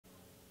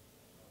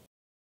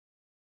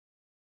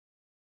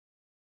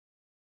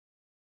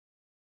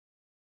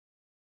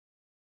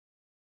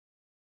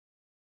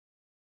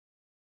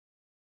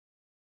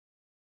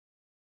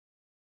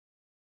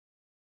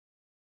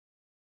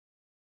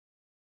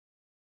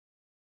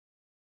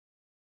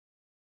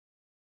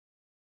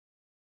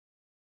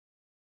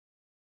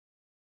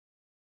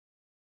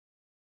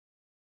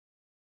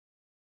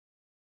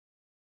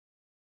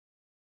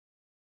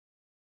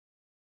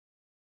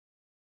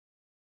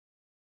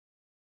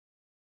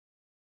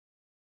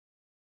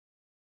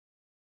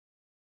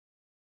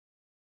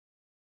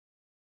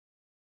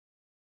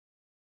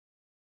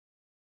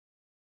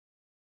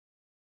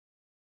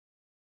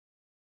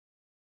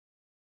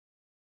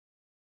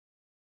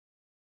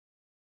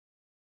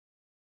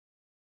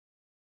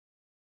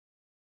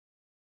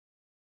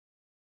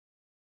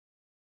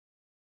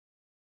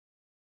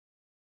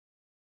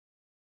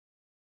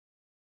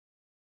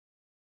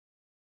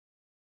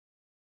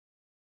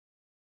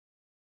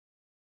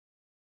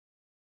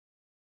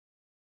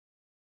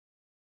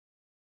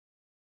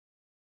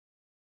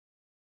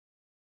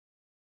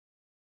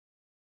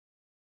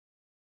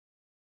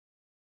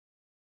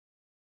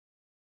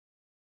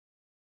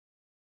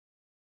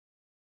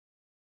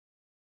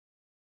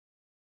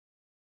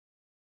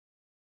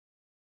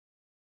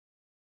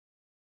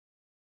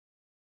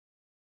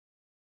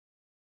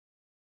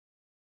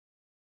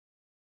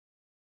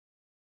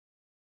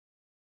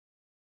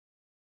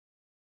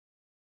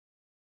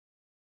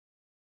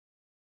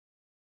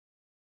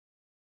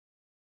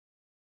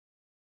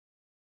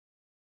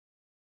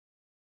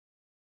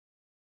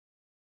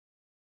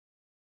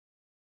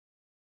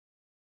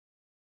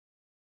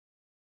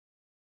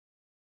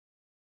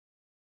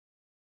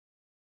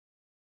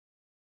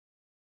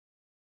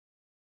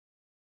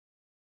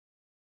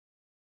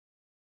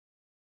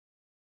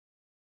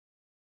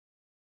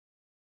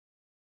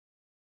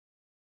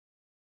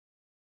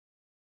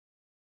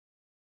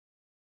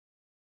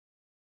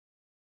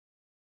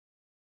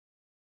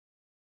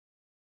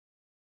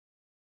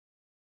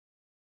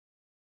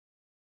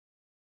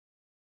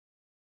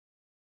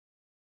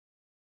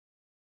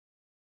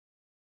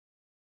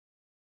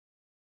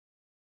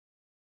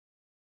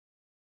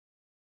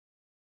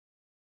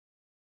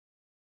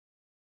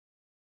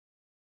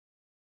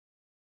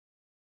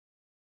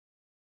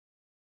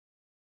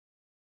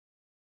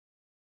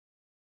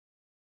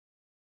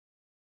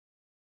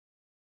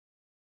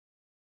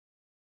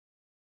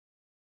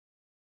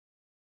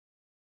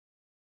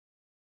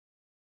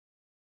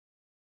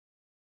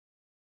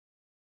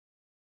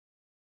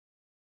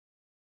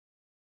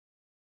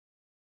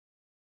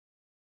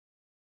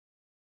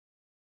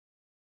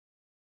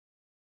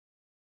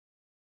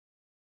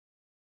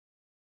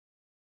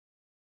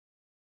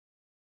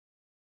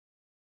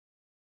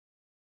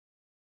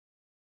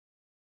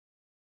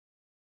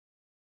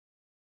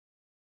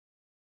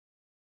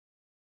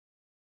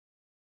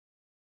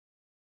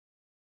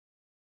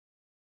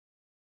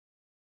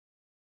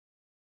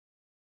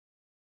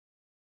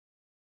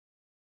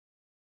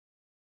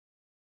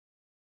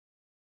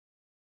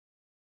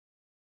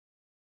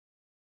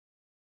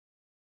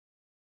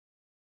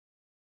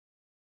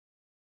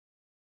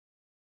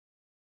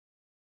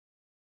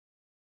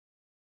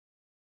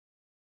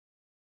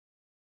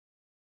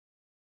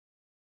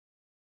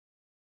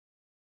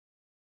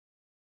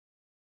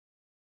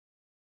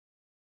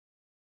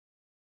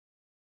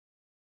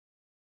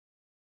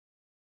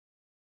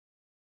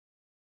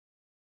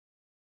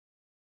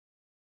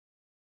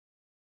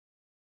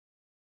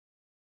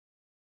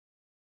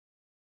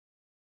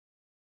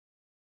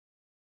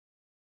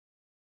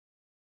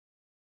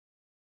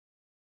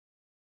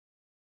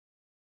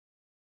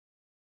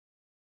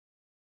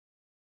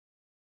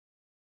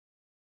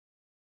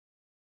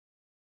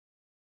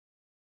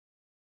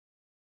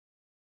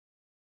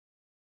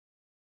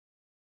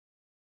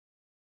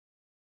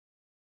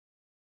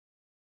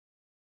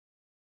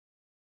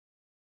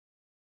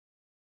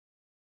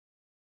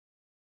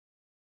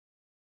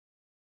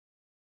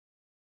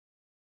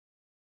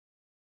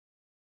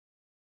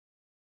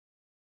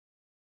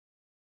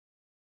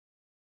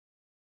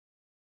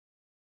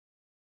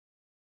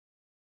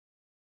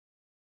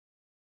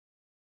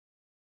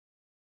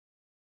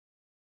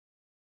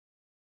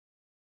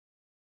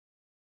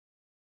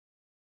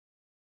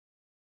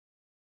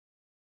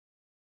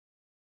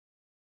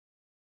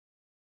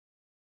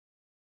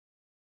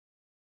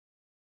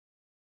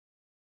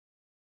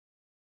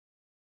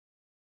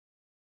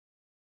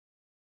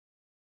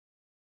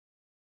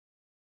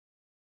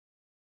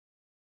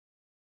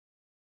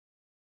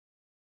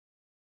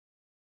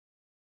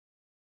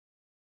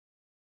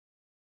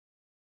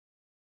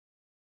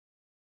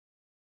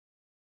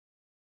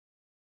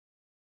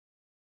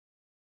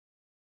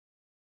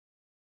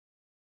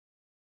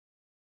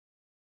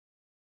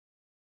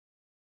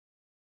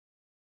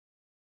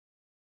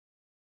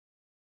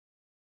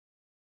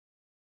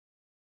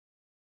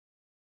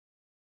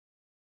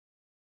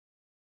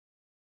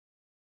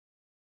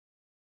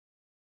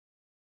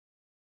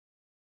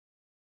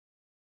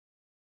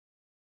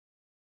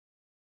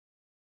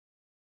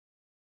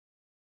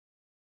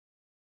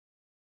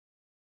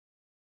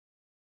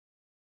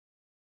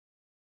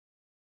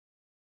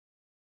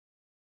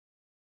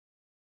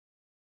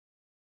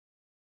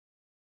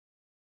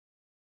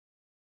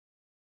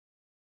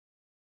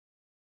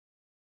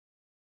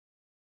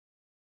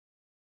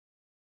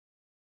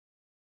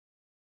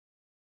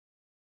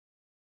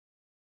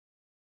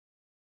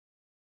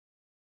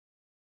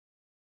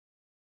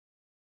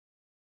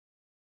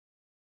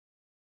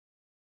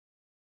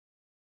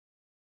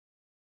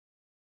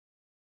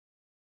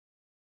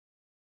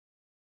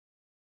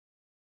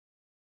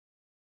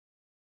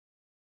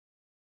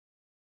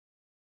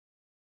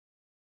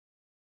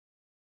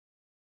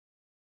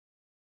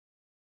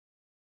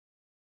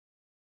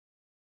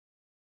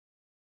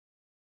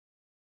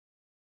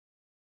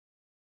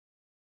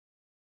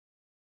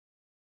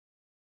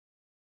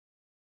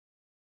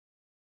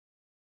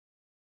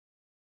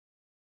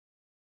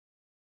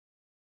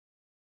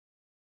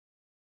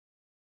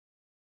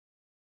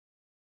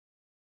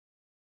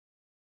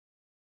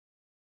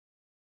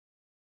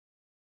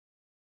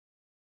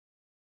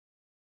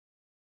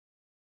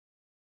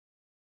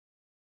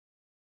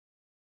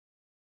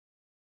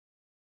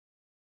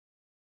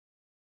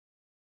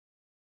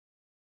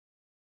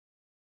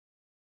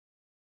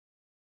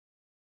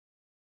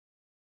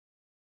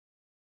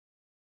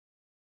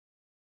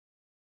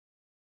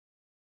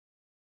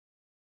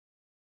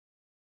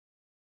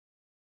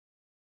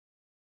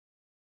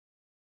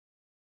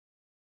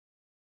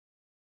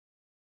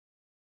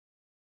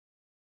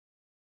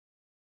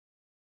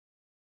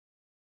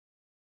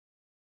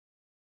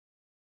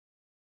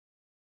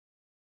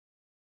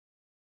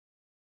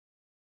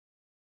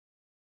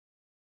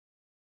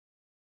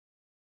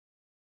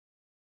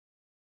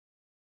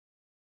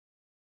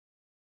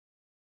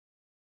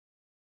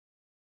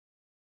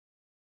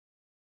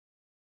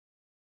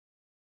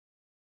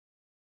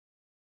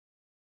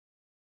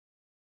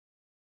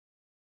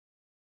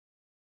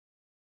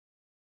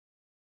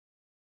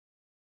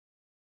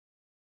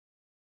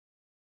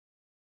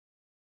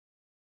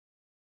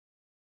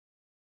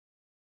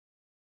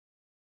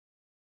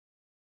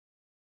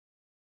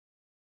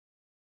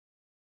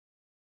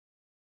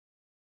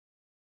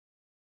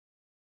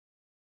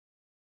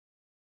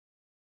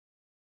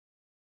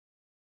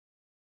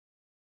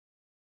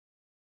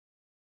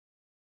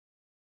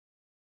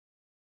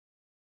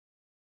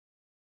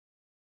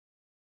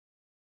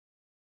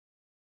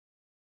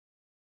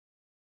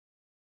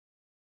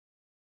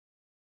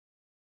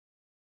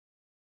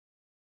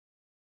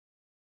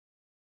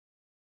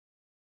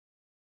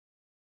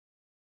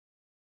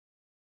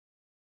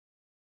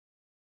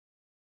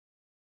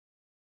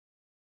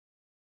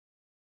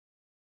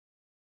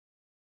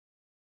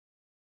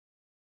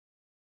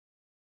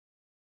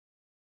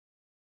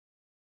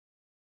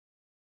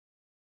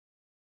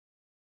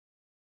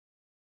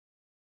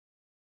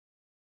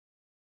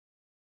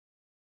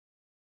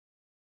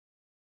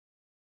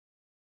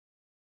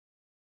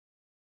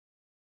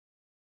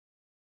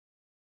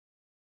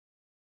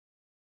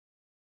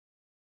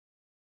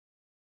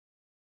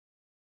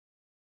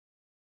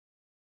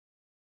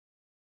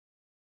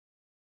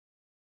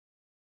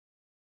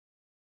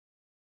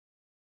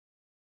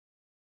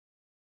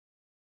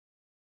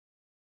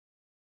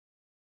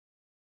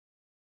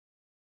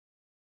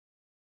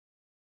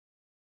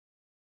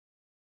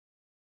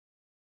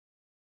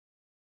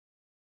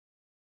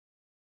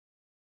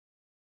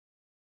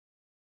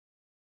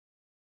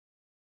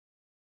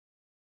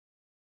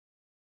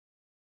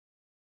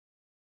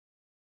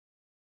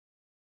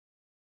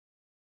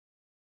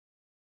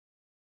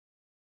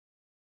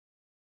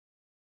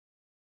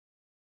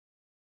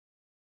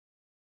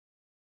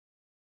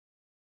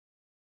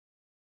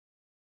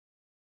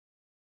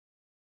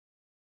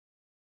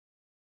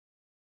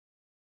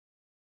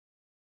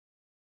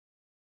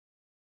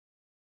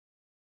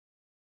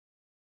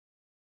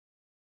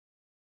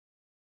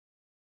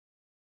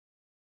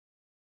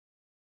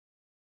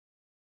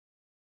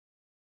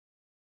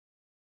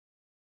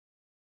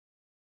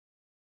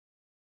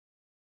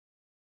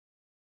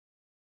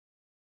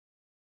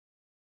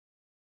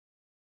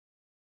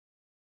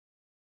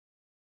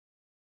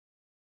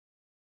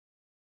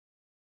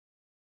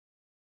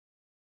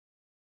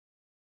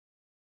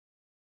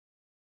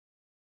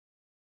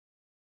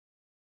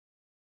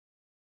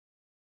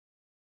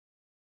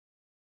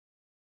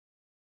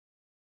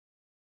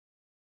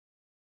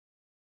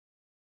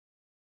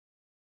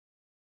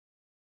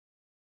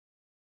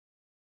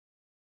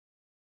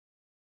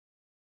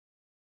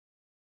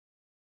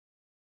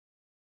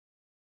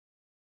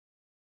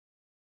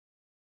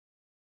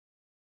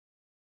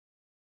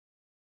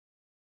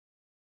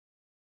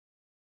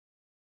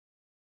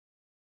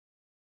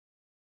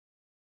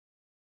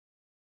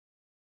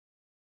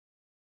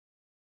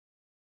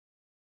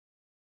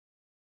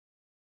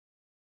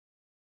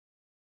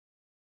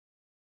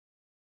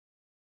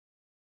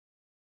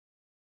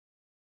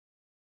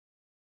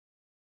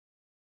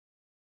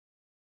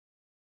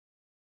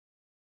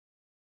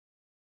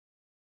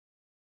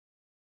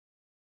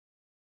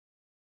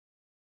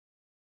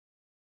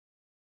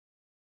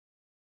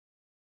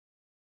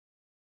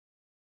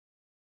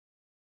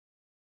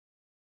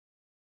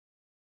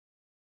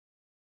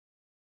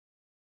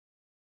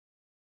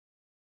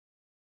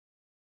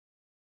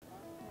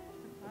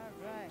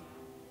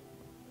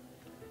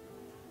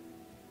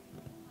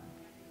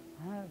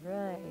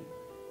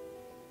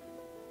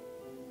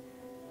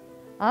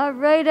All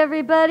right,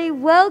 everybody,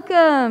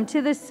 welcome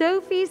to the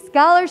Sophie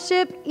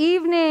Scholarship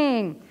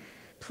Evening.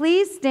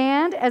 Please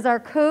stand as our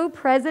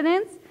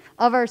co-presidents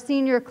of our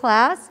senior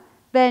class,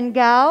 Ben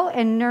Gao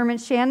and Nerman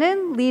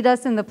Shannon, lead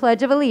us in the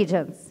Pledge of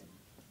Allegiance.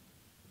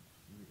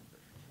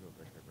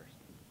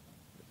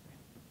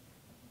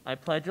 I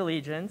pledge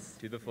allegiance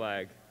to the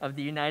flag of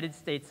the United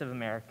States of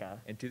America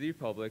and to the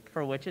republic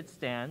for which it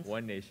stands,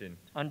 one nation,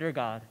 under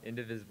God,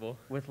 indivisible,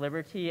 with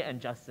liberty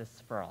and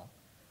justice for all.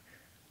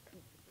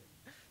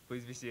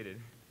 Please be seated.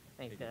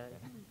 Thanks, guys.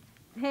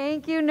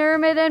 Thank you,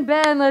 Nerman and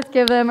Ben. Let's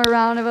give them a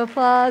round of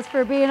applause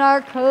for being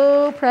our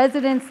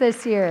co-presidents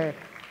this year.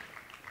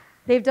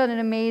 They've done an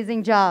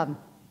amazing job.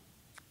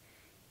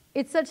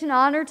 It's such an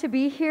honor to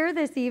be here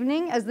this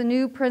evening as the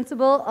new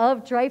principal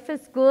of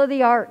Dreyfoos School of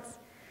the Arts.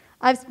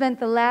 I've spent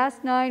the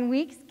last 9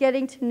 weeks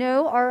getting to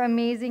know our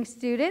amazing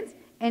students,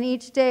 and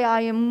each day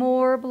I am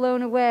more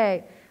blown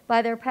away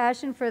by their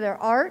passion for their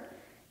art,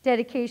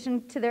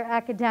 dedication to their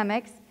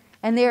academics,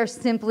 and they are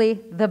simply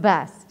the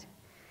best.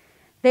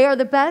 They are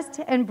the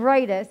best and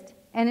brightest,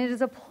 and it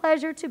is a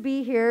pleasure to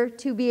be here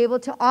to be able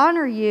to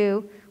honor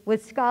you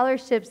with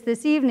scholarships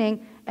this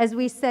evening as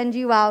we send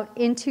you out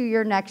into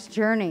your next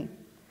journey.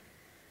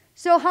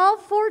 So how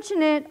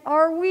fortunate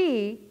are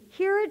we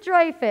here at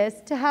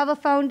Dreyfoos to have a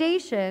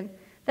foundation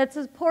that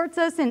supports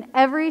us in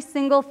every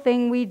single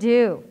thing we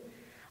do.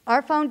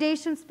 Our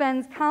foundation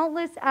spends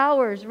countless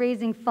hours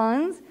raising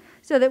funds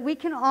so that we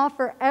can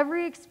offer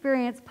every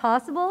experience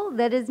possible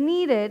that is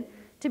needed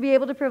to be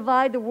able to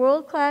provide the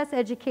world-class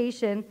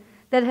education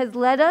that has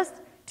led us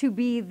to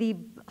be the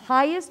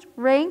highest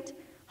ranked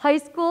high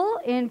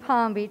school in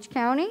Palm Beach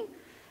County,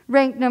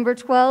 ranked number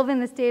 12 in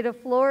the state of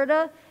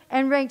Florida,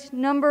 and ranked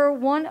number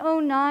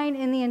 109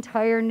 in the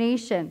entire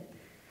nation.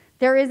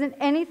 There isn't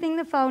anything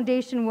the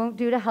foundation won't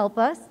do to help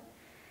us.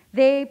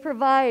 They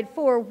provide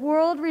for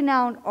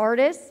world-renowned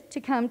artists to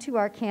come to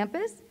our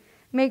campus,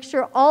 make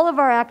sure all of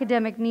our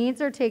academic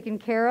needs are taken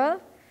care of,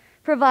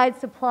 provide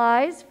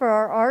supplies for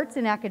our arts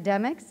and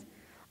academics,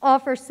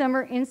 offer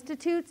summer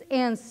institutes,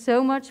 and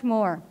so much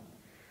more.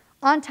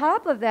 On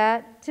top of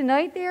that,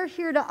 tonight they are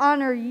here to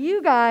honor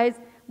you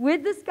guys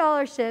with the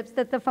scholarships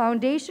that the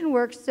foundation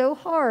works so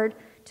hard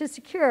to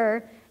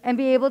secure and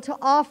be able to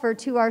offer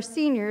to our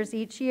seniors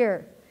each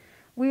year.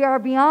 We are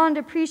beyond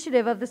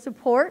appreciative of the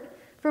support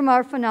from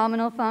our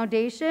phenomenal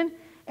foundation,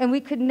 and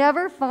we could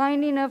never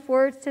find enough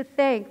words to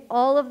thank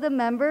all of the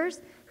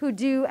members who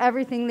do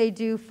everything they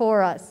do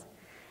for us.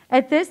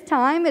 At this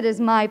time, it is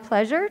my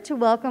pleasure to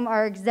welcome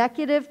our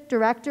Executive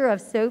Director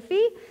of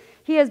Sophie.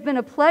 He has been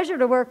a pleasure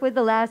to work with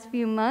the last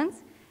few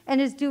months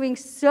and is doing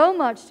so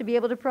much to be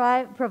able to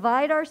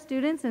provide our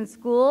students in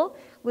school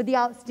with the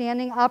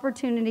outstanding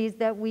opportunities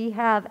that we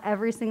have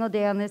every single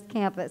day on this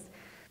campus.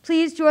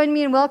 Please join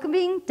me in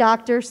welcoming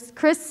Dr.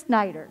 Chris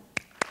Snyder.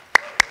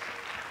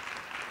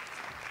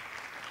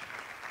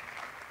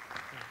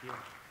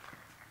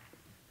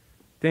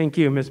 Thank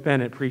you, Ms.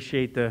 Bennett.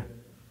 Appreciate the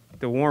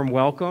warm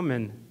welcome,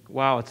 and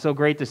wow, it's so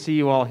great to see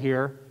you all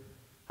here.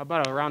 How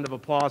about a round of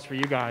applause for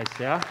you guys,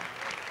 yeah?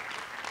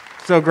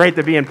 So great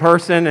to be in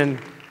person, and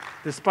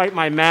despite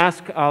my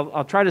mask,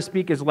 I'll try to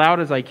speak as loud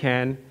as I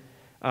can.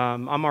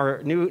 I'm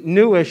our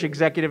newish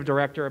executive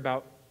director,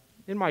 about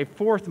in my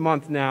 4th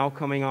month now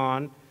coming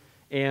on,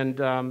 and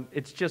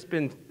it's just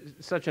been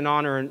such an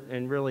honor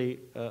and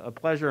really a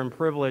pleasure and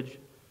privilege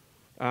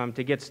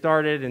to get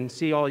started and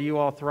see all you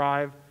all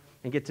thrive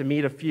and get to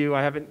meet a few.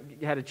 I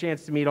haven't had a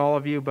chance to meet all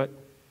of you, but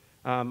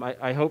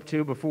I hope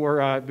to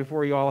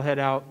before you all head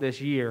out this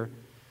year.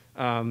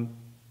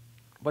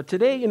 But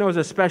today, you know, is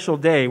a special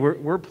day.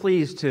 We're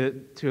pleased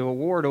to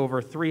award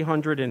over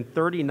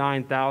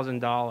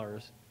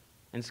 $339,000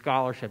 in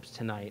scholarships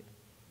tonight.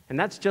 And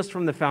that's just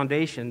from the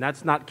foundation.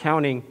 That's not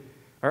counting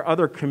our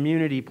other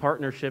community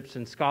partnerships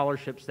and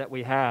scholarships that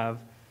we have,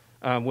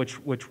 which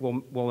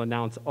we'll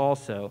announce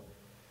also.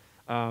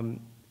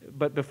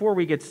 But before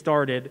we get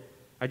started,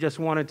 I just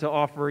wanted to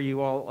offer you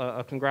all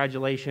a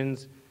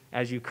congratulations.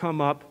 As you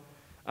come up,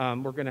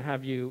 we're going to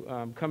have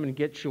you come and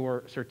get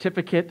your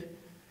certificate,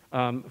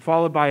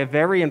 followed by a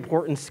very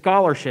important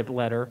scholarship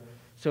letter.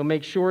 So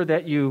make sure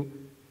that you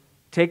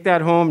take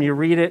that home, you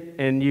read it,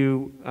 and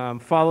you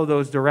follow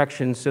those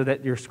directions so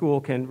that your school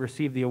can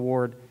receive the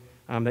award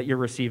that you're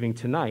receiving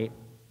tonight.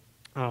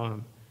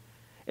 And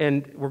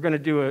we're going to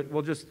do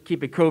we'll just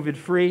keep it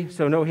COVID-free,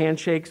 so no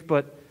handshakes,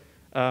 but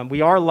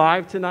we are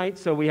live tonight,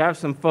 so we have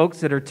some folks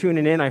that are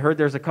tuning in. I heard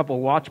there's a couple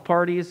watch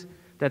parties.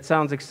 That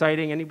sounds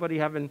exciting. Anybody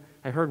having,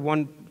 I heard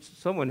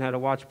someone had a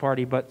watch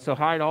party, but so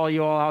hi to all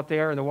you all out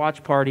there in the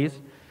watch parties.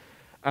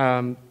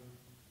 And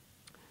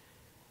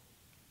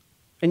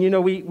you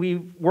know, we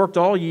worked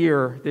all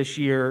year this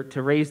year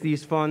to raise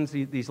these funds.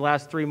 These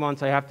last 3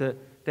 months, I have to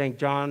thank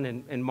John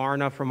and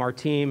Marna from our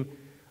team,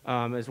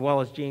 as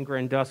well as Jean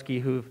Grandusky,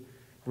 who've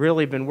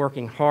really been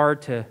working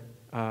hard to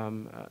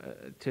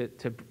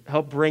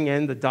help bring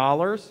in the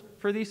dollars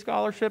for these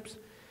scholarships,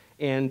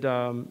 and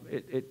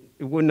it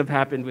wouldn't have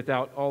happened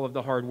without all of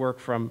the hard work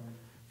from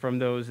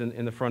those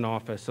in the front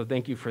office. So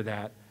thank you for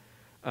that.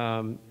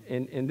 And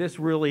this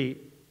really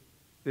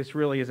this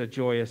really is a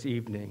joyous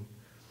evening.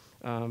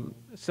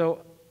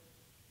 So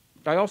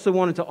I also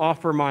wanted to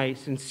offer my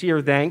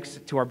sincere thanks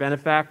to our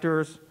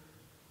benefactors.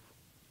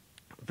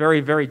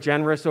 Very, very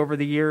generous over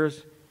the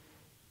years.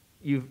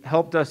 You've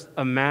helped us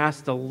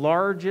amass the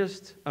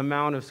largest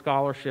amount of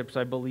scholarships,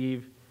 I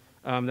believe,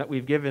 that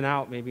we've given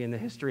out maybe in the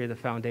history of the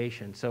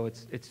foundation. So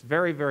it's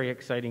very, very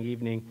exciting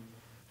evening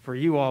for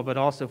you all, but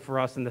also for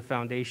us in the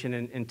foundation,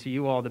 and to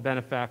you all, the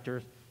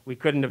benefactors. We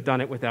couldn't have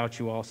done it without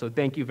you all, so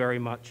thank you very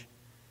much.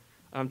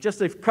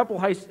 Just a couple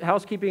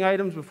housekeeping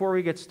items before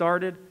we get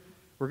started.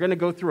 We're going to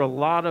go through a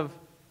lot of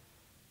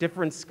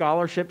different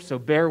scholarships, so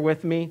bear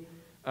with me.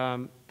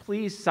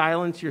 Please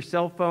silence your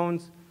cell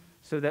phones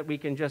so that we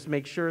can just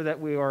make sure that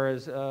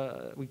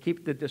we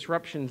keep the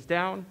disruptions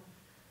down.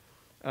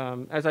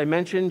 As I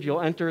mentioned,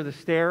 you'll enter the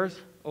stairs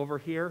over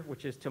here,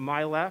 which is to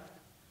my left.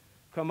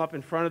 Come up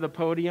in front of the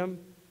podium.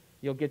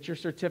 You'll get your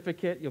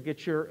certificate. You'll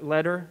get your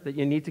letter that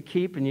you need to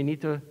keep, and you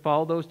need to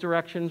follow those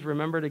directions.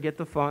 Remember to get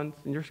the funds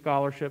and your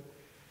scholarship.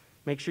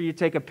 Make sure you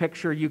take a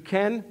picture. You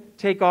can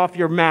take off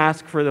your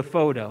mask for the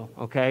photo,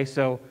 okay?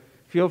 So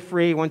feel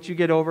free, once you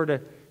get over,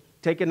 to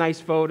take a nice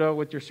photo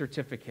with your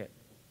certificate.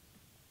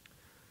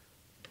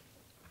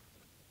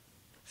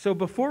 So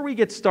before we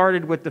get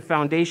started with the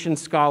foundation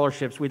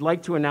scholarships, we'd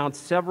like to announce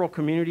several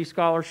community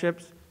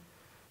scholarships.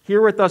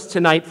 Here with us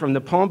tonight from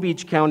the Palm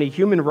Beach County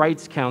Human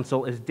Rights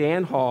Council is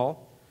Dan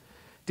Hall.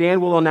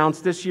 Dan will announce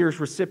this year's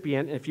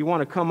recipient. If you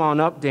want to come on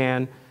up,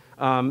 Dan,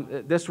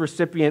 this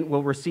recipient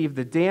will receive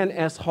the Dan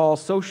S. Hall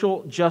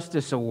Social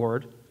Justice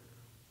Award.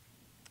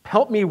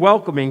 Help me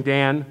welcoming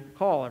Dan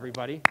Hall,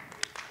 everybody.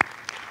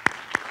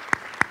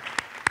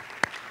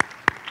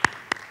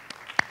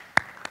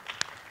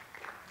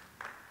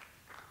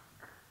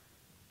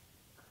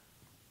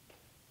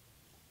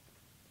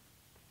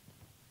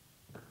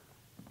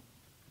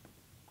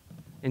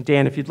 And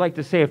Dan, if you'd like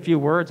to say a few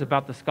words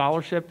about the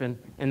scholarship and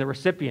the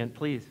recipient,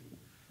 please.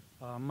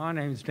 My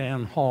name's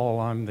Dan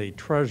Hall. I'm the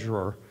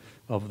treasurer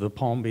of the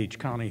Palm Beach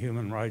County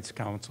Human Rights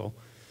Council.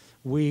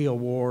 We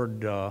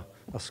award a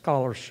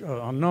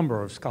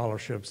number of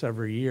scholarships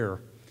every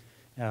year,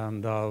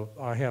 and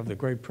I have the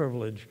great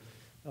privilege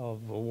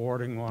of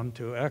awarding one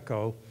to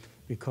Echo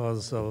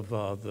because of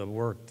the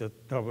work that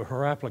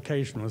her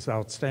application was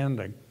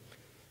outstanding.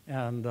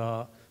 And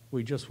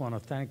we just want to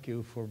thank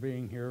you for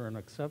being here and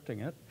accepting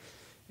it.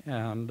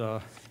 And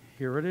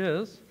here it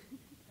is.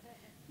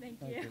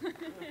 Thank you.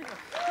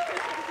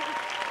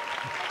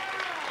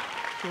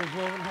 Should we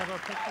go and have our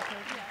picture taken?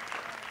 Yeah.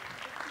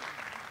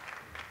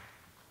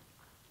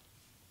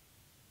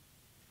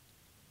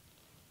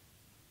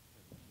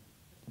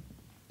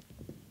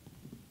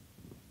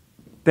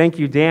 Thank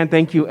you, Dan.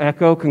 Thank you,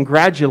 Echo.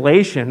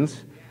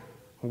 Congratulations.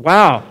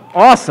 Wow,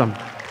 awesome.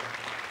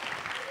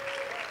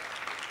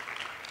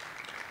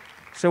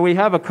 So we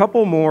have a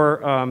couple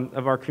more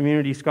of our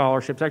community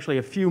scholarships, actually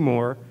a few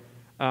more.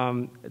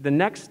 The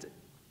next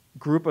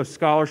group of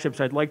scholarships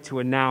I'd like to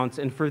announce,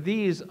 and for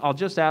these, I'll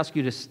just ask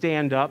you to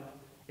stand up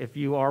if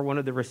you are one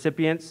of the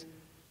recipients.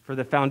 For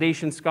the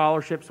foundation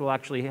scholarships, we'll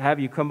actually have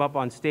you come up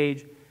on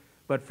stage,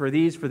 but for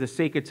these, for the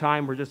sake of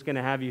time, we're just going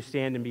to have you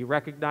stand and be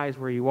recognized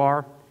where you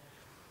are.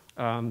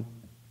 And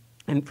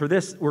for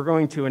this, we're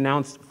going to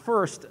announce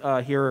first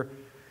here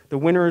the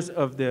winners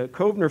of the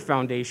Kovner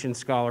Foundation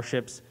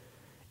scholarships.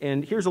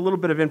 And here's a little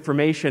bit of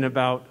information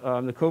about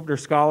the Kovner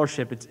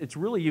Scholarship. It's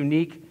really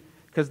unique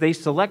because they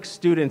select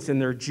students in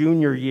their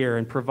junior year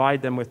and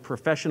provide them with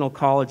professional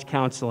college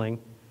counseling.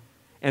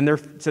 And they're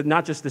to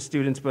not just the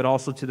students, but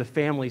also to the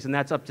families, and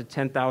that's up to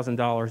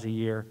 $10,000 a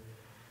year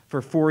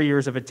for 4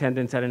 years of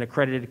attendance at an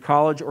accredited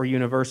college or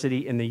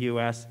university in the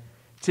U.S.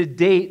 To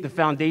date, the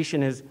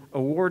foundation has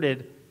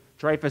awarded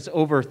Dreyfoos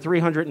over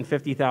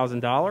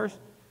 $350,000,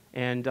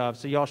 and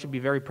so y'all should be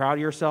very proud of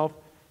yourself.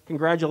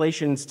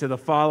 Congratulations to the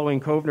following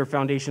Kovner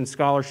Foundation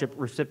Scholarship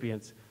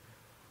recipients.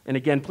 And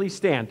again, please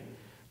stand.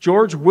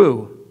 George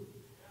Wu,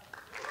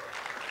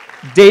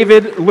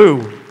 David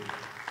Liu,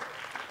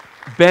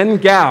 Ben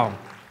Gao,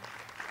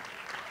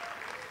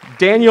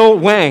 Daniel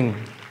Wang,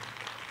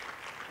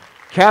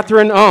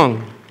 Catherine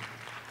Ung,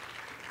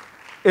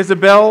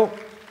 Isabella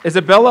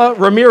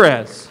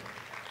Ramirez,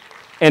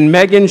 and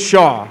Megan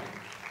Shaw.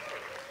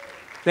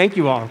 Thank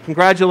you all.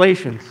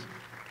 Congratulations.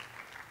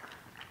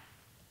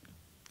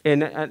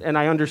 And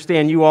I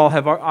understand you all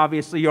have,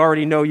 obviously, you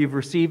already know you've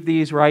received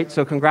these, right?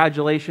 So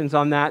congratulations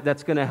on that.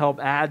 That's going to help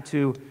add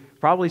to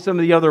probably some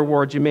of the other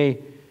awards you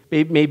may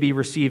be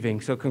receiving.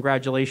 So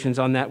congratulations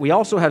on that. We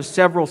also have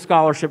several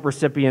scholarship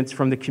recipients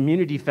from the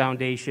Community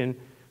Foundation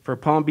for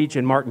Palm Beach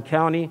and Martin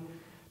County.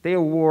 They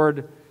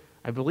award,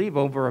 I believe,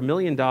 over $1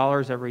 million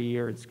every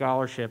year in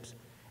scholarships.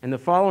 And the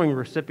following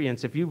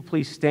recipients, if you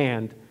please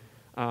stand,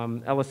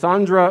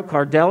 Alessandra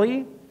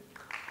Cardelli,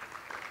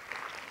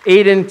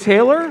 Aiden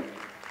Taylor,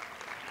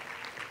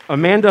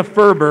 Amanda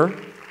Ferber,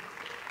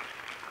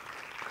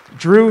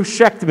 Drew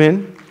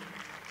Schechtman,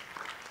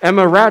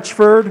 Emma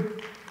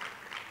Ratchford,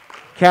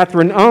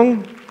 Catherine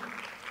Ung,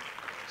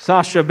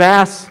 Sasha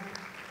Bass,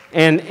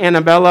 and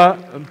Annabella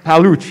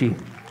Palucci.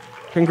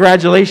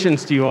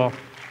 Congratulations to you all.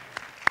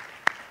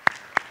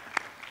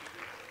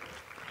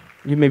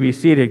 You may be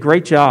seated.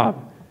 Great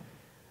job.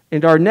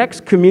 And our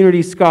next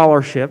community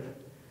scholarship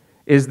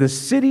is the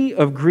City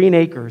of Green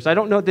Acres. I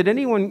don't know, did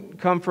anyone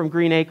come from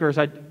Green Acres?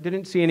 I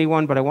didn't see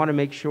anyone, but I want to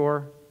make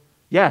sure.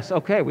 Yes,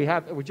 okay, we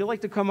have. Would you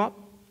like to come up?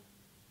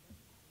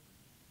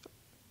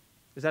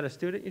 Is that a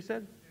student, you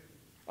said?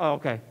 Oh,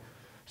 okay.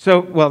 So,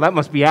 well, that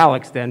must be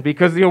Alex then,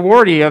 because the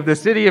awardee of the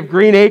City of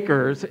Green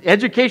Acres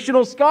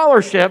Educational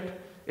Scholarship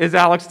is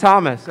Alex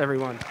Thomas,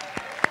 everyone.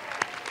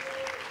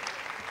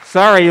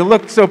 Sorry, you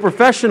looked so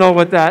professional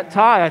with that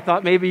tie. I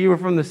thought maybe you were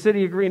from the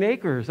City of Green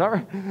Acres. All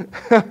right.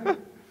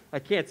 I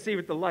can't see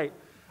with the light.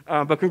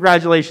 But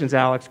congratulations,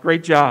 Alex.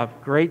 Great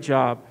job. Great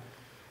job.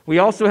 We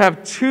also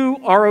have 2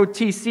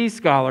 ROTC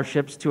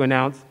scholarships to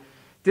announce.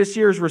 This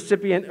year's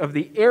recipient of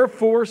the Air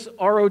Force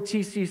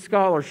ROTC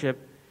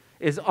Scholarship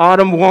is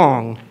Autumn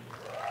Wong.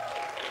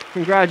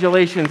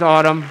 Congratulations,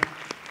 Autumn.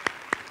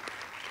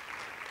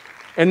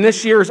 And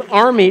this year's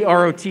Army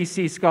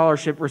ROTC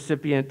Scholarship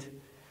recipient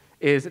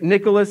is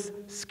Nicholas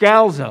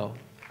Scalzo.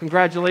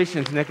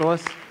 Congratulations,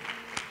 Nicholas.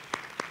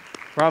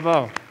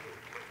 Bravo.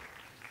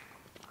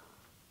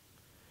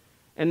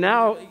 And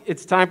now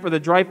it's time for the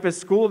Dreyfoos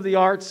School of the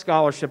Arts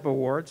Scholarship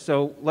Award.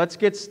 So let's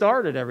get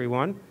started,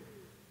 everyone.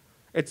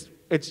 It's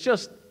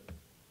just,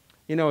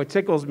 you know, it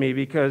tickles me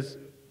because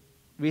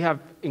we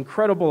have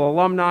incredible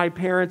alumni,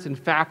 parents, and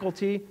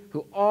faculty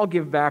who all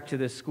give back to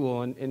this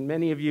school. And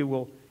many of you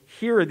will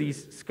hear of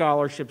these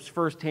scholarships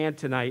firsthand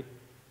tonight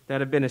that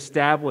have been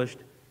established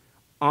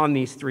on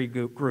these 3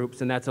 groups,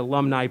 and that's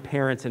alumni,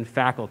 parents, and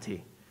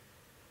faculty.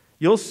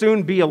 You'll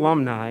soon be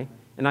alumni,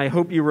 and I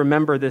hope you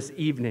remember this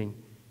evening.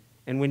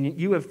 And when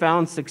you have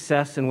found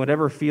success in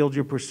whatever field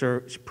you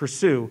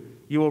pursue,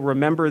 you will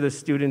remember the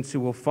students who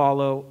will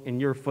follow in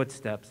your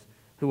footsteps,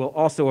 who will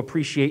also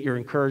appreciate your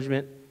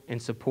encouragement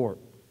and support.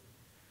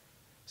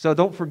 So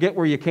don't forget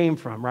where you came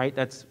from, right?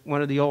 That's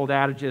one of the old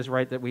adages,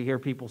 right, that we hear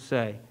people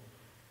say.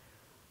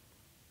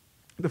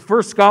 The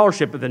first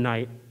scholarship of the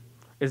night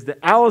is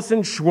the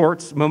Allison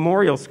Schwartz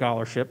Memorial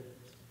Scholarship,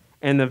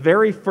 and the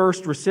very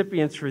first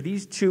recipients for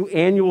these 2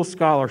 annual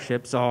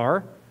scholarships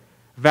are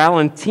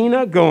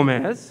Valentina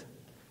Gomez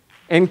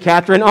and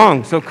Catherine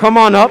Ong. So come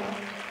on up.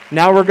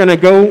 Now we're going to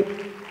go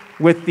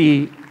with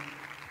the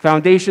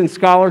Foundation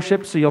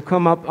Scholarship, so you'll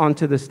come up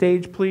onto the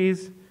stage,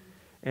 please.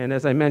 And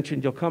as I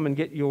mentioned, you'll come and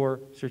get your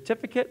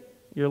certificate,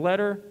 your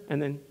letter,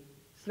 and then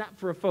snap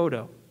for a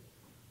photo.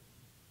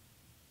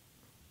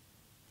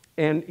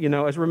 And, you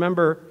know,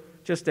 remember,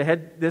 just to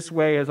head this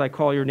way as I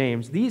call your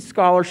names, these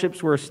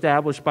scholarships were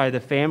established by the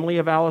family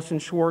of Allison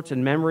Schwartz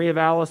in memory of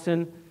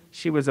Allison.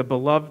 She was a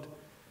beloved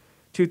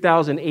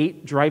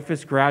 2008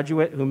 Dreyfoos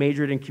graduate who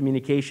majored in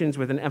communications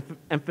with an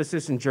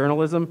emphasis in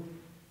journalism.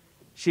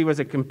 She was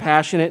a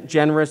compassionate,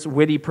 generous,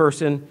 witty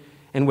person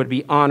and would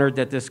be honored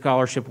that this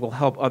scholarship will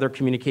help other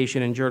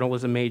communication and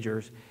journalism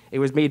majors. It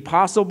was made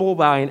possible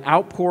by an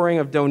outpouring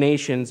of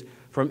donations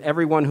from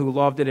everyone who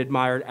loved and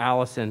admired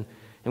Allison.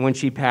 And when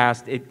she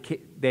passed,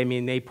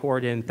 they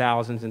poured in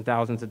thousands and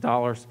thousands of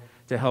dollars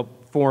to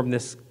help form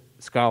this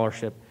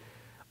scholarship.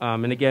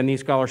 And again,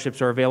 these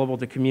scholarships are available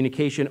to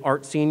communication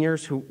art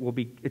seniors who will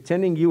be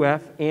attending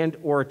UF and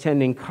or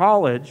attending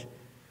college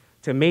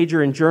to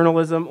major in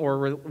journalism or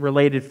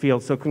related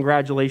fields. So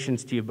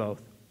congratulations to you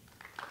both.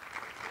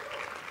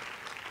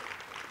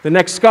 The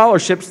next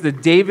scholarship is the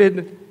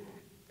David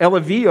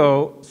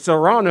Elevio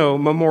Serrano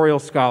Memorial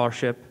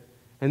Scholarship.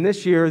 And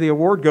this year, the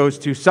award goes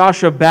to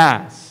Sasha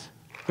Bass.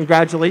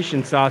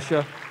 Congratulations,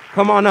 Sasha.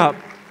 Come on up.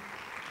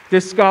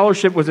 This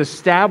scholarship was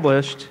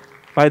established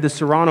by the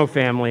Serrano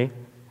family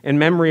in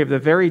memory of the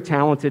very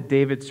talented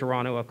David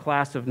Serrano, a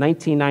class of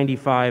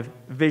 1995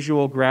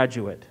 visual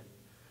graduate.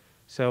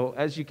 So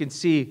as you can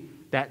see,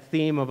 that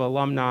theme of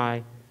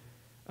alumni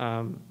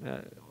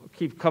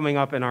keep coming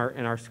up in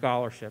our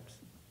scholarships.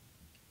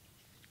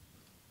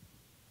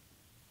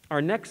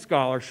 Our next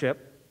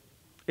scholarship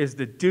is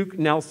the Duke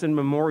Nelson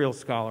Memorial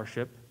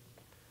Scholarship,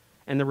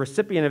 and the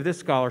recipient of this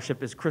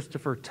scholarship is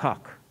Christopher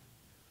Tuck.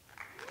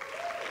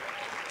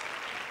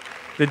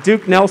 The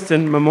Duke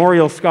Nelson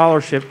Memorial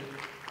Scholarship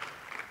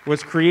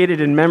was created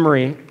in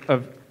memory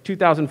of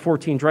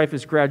 2014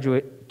 Dreyfoos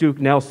graduate Duke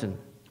Nelson.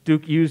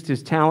 Duke used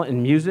his talent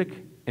in music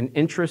and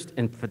interest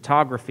in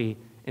photography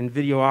and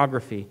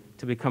videography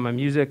to become a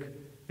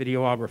music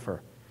videographer.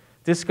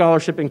 This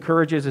scholarship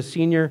encourages a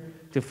senior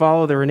to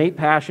follow their innate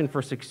passion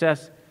for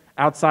success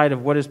outside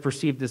of what is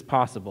perceived as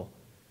possible.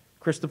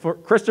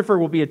 Christopher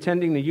will be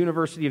attending the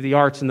University of the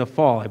Arts in the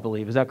fall, I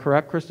believe. Is that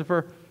correct,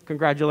 Christopher?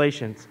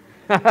 Congratulations.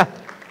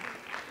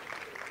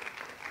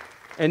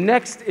 And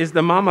next is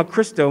the Mama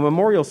Cristo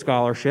Memorial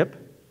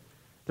Scholarship.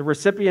 The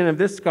recipient of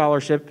this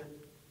scholarship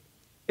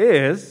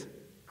is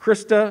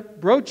Krista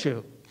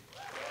Brochu.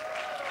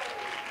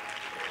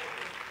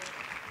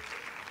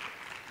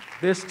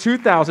 This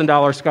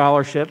 $2,000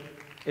 scholarship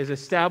is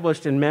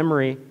established in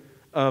memory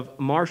of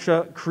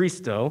Marcia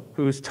Cristo,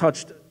 who has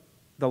touched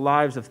the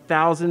lives of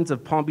thousands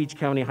of Palm Beach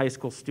County high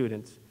school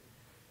students.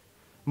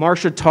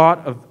 Marcia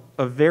taught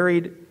a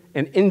varied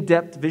and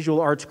in-depth visual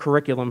arts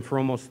curriculum for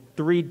almost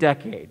 3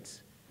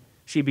 decades.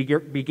 She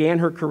began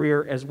her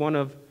career as one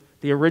of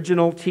the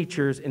original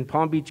teachers in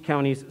Palm Beach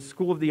County's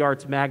School of the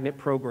Arts Magnet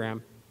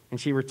program, and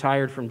she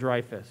retired from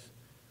Dreyfoos.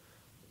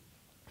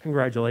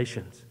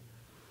 Congratulations.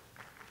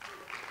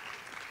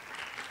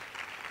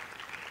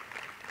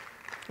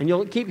 And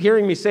you'll keep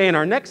hearing me saying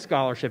our next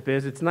scholarship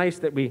is, it's nice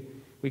that we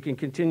can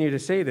continue to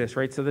say this,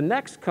 right? So the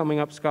next coming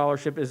up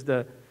scholarship is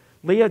the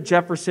Leah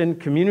Jefferson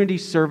Community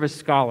Service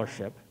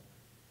Scholarship.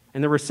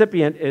 And the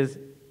recipient is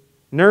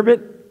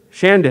Nurbit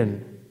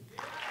Shandon.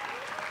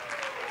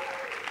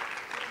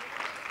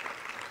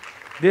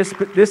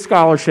 This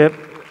scholarship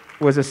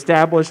was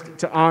established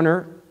to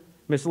honor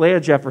Miss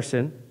Leah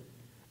Jefferson,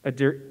 a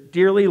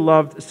dearly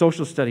loved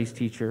social studies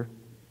teacher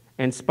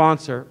and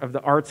sponsor of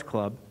the Arts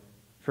Club,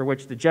 for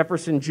which the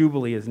Jefferson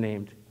Jubilee is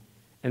named.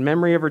 In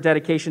memory of her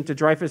dedication to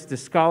Dreyfoos,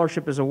 this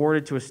scholarship is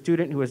awarded to a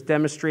student who has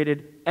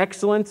demonstrated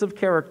excellence of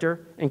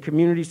character and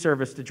community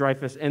service to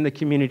Dreyfoos and the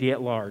community at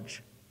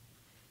large.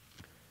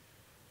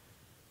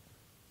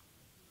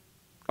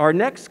 Our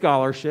next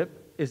scholarship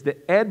is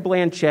the Ed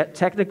Blanchette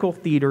Technical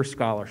Theater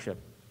Scholarship.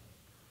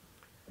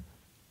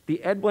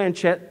 The Ed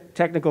Blanchette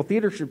Technical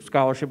Theater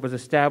Scholarship was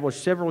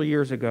established several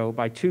years ago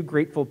by two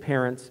grateful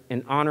parents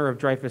in honor of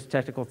Dreyfoos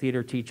technical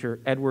theater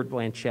teacher Edward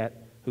Blanchette,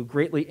 who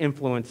greatly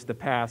influenced the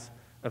path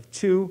of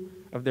two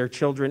of their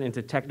children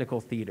into technical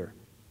theater.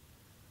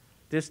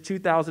 This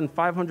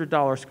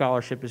 $2,500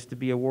 scholarship is to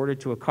be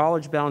awarded to a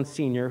college-bound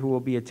senior who will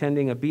be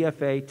attending a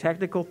BFA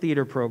technical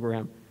theater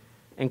program,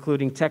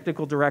 including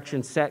technical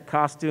direction, set,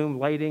 costume,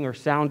 lighting, or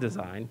sound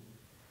design,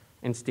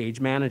 and stage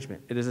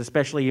management. It is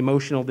especially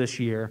emotional this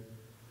year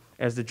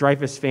as the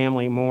Dreyfoos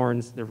family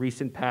mourns the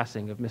recent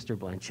passing of Mr.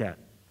 Blanchette.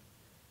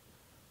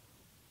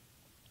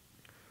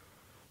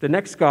 The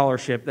next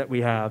scholarship that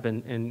we have,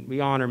 and we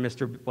honor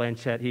Mr.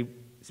 Blanchette, he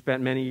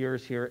spent many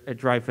years here at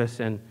Dreyfoos,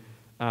 and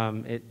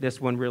this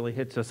one really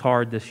hits us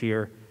hard this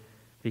year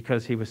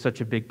because he was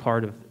such a big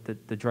part of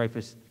the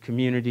Dreyfoos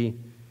community,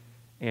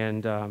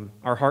 and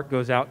our heart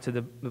goes out to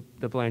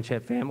the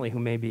Blanchette family who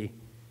may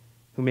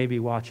be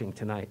watching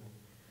tonight.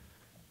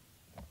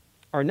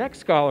 Our next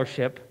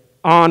scholarship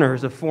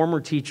honors a former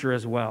teacher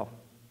as well,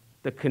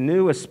 the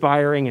Canoe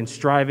Aspiring and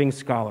Striving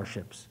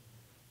Scholarships.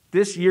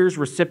 This year's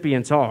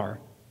recipients are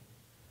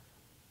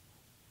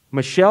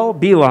Michelle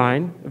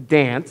Beeline of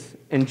dance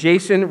and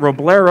Jason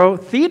Roblero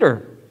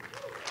theater.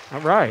 All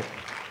right.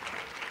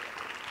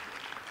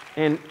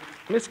 And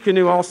Miss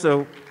Canoe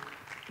also,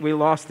 we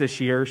lost this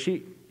year.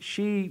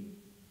 She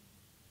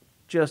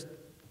just,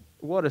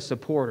 what a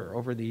supporter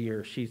over the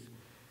years.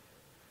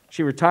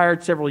 She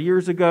retired several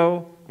years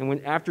ago,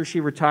 and after she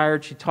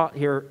retired, she taught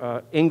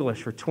here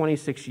English for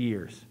 26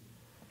 years.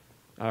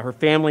 Her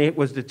family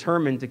was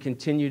determined to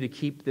continue to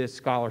keep this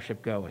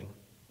scholarship going.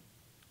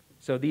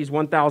 So these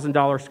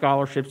 $1,000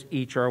 scholarships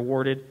each are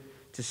awarded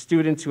to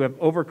students who have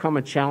overcome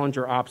a challenge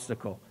or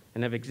obstacle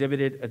and have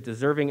exhibited a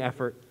deserving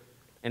effort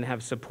and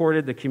have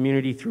supported the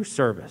community through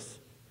service.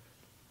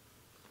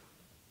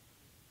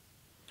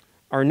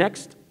 Our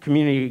next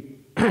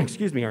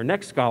our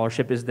next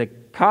scholarship is the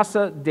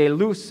Casa de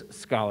Luz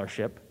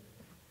Scholarship,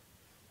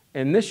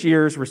 and this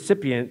year's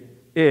recipient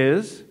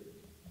is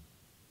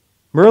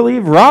Merle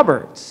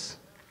Roberts.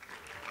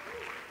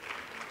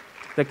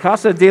 The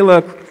Casa de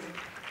Luz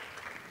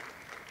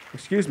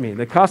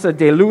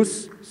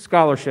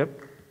Scholarship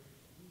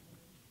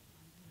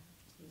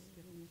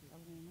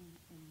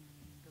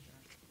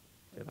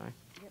did I?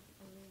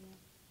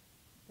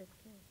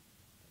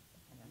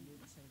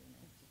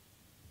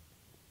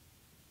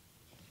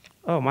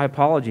 Oh, my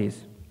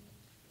apologies.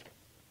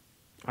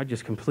 I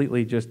just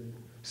completely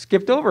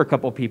skipped over a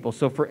couple people.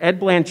 So for Ed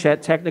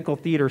Blanchette Technical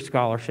Theater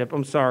Scholarship,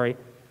 I'm sorry,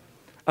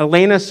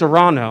 Elena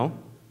Serrano.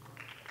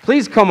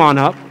 Please come on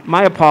up.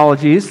 My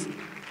apologies.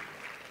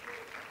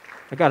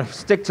 I got to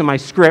stick to my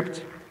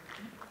script.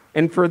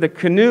 And for the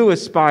Canoe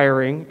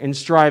Aspiring and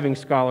Striving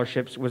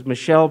Scholarships was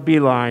Michelle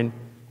Beeline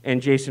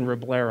and Jason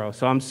Roblero.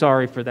 So I'm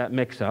sorry for that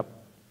mix-up.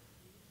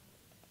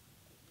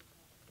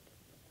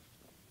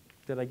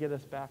 Did I get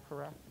us back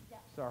correct? Yeah.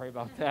 Sorry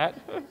about that.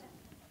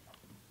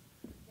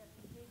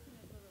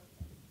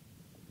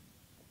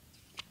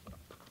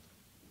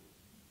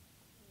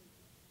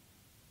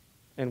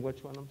 And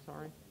which one, I'm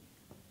sorry?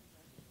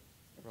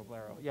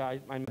 Roblero. Yeah,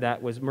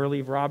 that was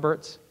Merle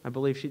Roberts. I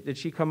believe did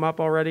she come up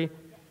already?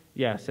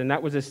 Yes, and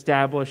that was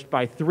established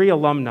by 3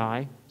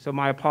 alumni, so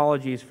my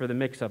apologies for the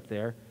mix-up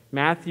there.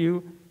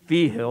 Matthew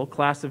Vigil,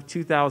 class of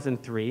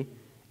 2003,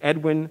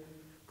 Edwin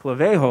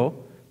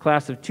Clavejo,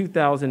 class of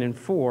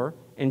 2004,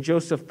 and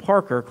Joseph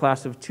Parker,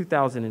 class of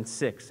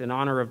 2006, in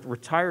honor of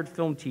retired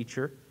film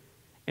teacher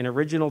and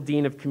original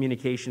Dean of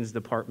Communications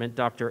Department,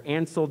 Dr.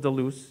 Ansel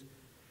DeLuce.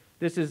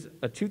 This is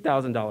a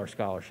 $2,000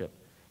 scholarship,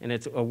 and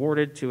it's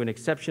awarded to an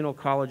exceptional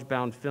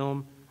college-bound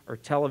film or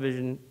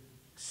television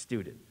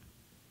student.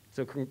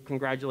 So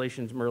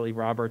congratulations, Merle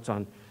Roberts,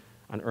 on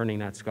earning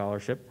that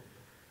scholarship.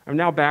 I'm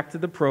now back to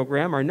the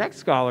program. Our next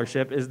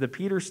scholarship is the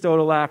Peter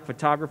Stodolak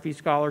Photography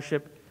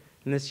Scholarship,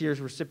 and this year's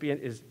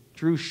recipient is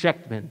Drew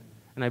Schechtman,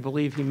 and I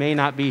believe he may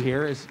not be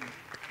here.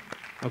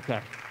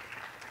 Okay.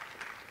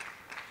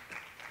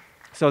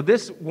 So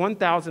this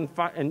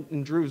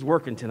and Drew's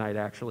working tonight,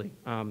 actually.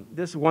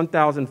 This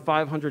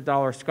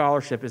 $1,500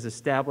 scholarship is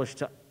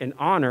established in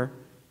honor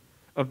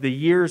of the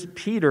years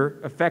Peter,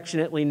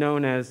 affectionately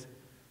known as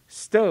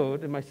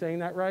Stode, am I saying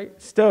that right?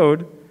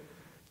 Stode,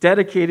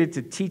 dedicated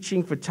to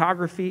teaching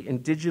photography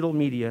and digital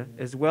media,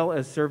 as well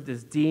as served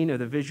as Dean of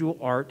the Visual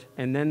Art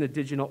and then the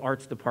Digital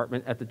Arts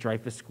Department at the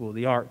Dreyfoos School of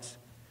the Arts.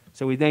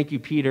 So we thank you,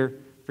 Peter,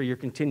 for your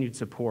continued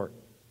support.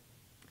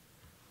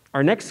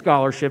 Our next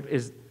scholarship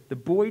is the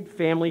Boyd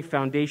Family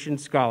Foundation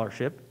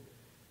Scholarship,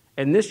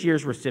 and this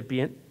year's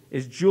recipient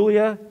is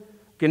Julia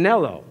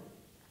Ganello.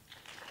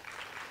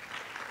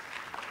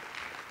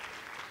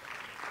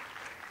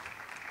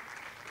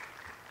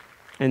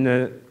 And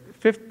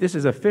this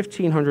is a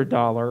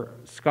 $1,500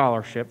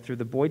 scholarship through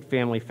the Boyd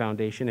Family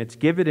Foundation. It's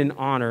given in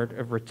honor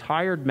of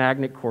retired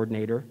magnet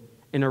coordinator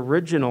and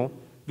original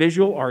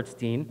visual arts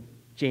dean,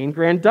 Jane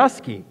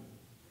Grandusky.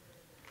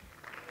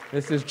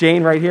 This is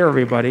Jane right here,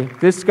 everybody.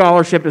 This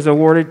scholarship is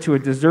awarded to a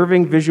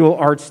deserving visual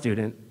arts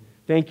student.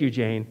 Thank you,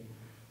 Jane.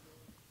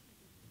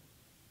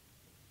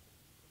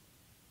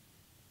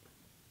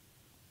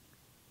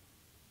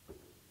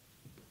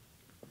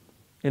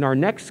 And our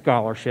next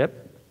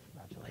scholarship,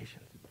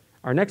 congratulations.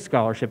 Our next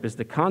scholarship is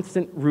the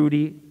Constant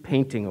Rudy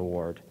Painting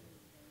Award.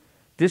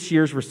 This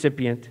year's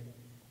recipient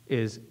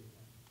is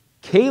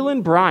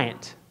Kaylin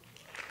Bryant.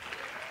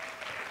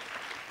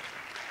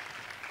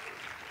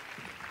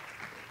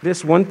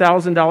 This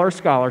 $1,000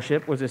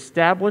 scholarship was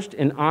established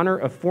in honor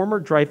of former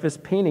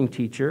Dreyfoos painting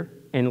teacher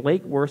and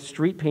Lake Worth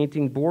street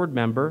painting board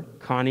member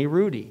Connie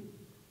Rudy.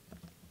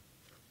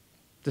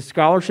 The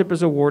scholarship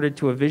is awarded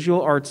to a visual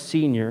arts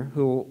senior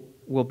who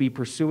will be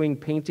pursuing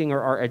painting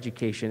or art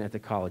education at the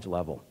college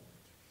level.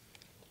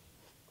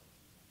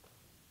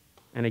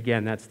 And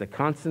again, that's the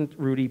Constant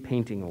Rudy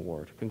Painting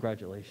Award.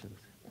 Congratulations.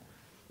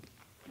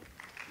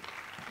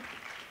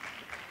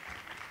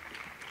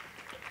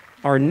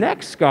 Our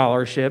next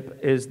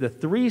scholarship is the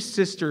Three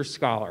Sisters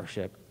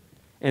Scholarship,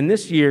 and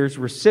this year's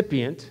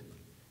recipient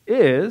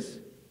is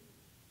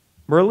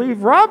Merle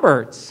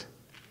Roberts.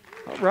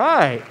 All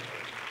right.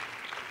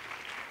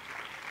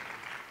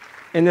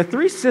 And the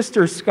Three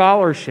Sisters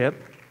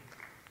Scholarship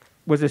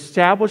was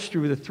established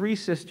through the Three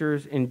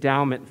Sisters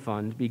Endowment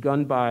Fund,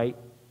 begun by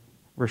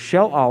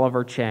Rochelle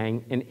Oliver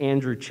Chang and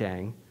Andrew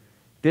Chang.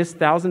 This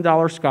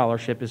 $1,000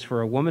 scholarship is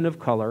for a woman of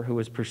color who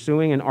is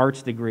pursuing an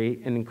arts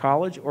degree in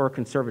college or a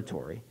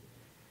conservatory.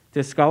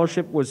 This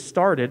scholarship was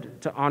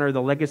started to honor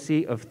the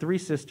legacy of three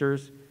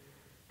sisters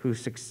whose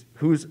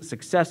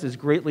success is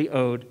greatly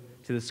owed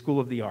to the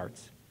School of the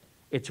Arts,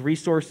 its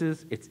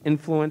resources, its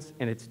influence,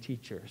 and its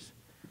teachers.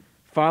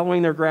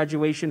 Following their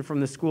graduation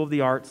from the School of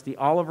the Arts, the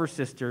Oliver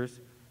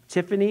sisters,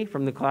 Tiffany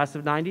from the class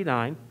of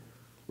 '99,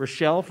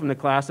 Rochelle from the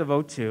class of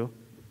 '02,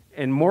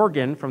 and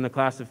Morgan from the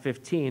class of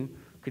 '15,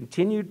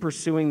 continued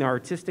pursuing their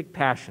artistic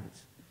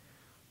passions.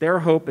 Their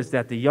hope is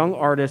that the young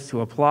artists who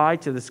apply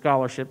to the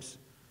scholarships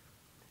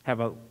have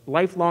a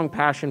lifelong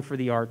passion for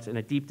the arts and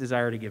a deep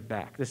desire to give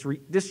back.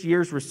 This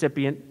year's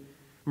recipient,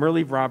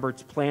 Merle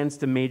Roberts, plans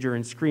to major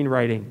in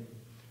screenwriting.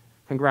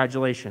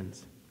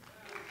 Congratulations.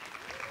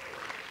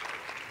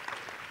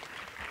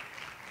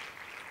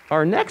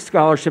 Our next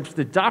scholarship is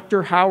the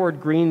Dr. Howard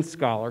Green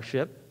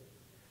Scholarship,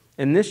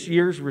 and this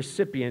year's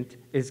recipient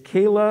is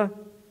Kayla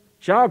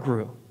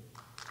Jagru.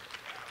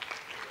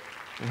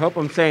 I hope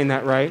I'm saying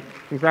that right.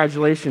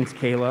 Congratulations,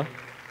 Kayla.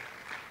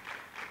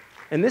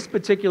 And this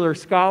particular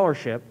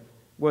scholarship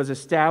was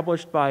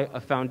established by a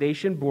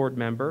foundation board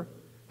member.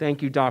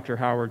 Thank you, Dr.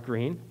 Howard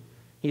Green.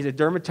 He's a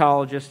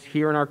dermatologist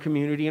here in our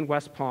community in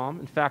West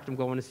Palm. In fact, I'm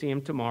going to see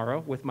him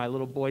tomorrow with my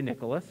little boy,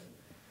 Nicholas.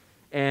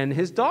 And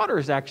his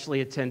daughters actually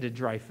attended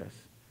Dreyfoos.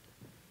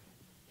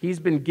 He's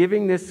been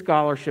giving this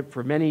scholarship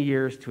for many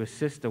years to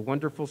assist a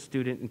wonderful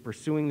student in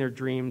pursuing their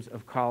dreams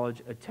of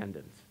college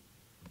attendance.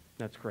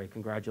 That's great.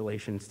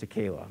 Congratulations to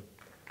Kayla.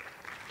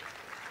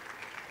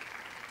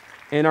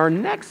 And our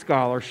next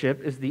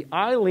scholarship is the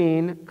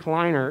Eileen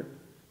Kleinert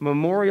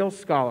Memorial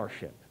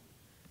Scholarship.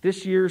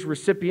 This year's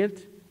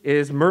recipient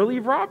is Merle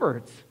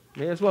Roberts.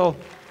 May as well.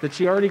 Did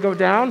she already go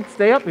down?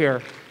 Stay up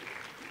here.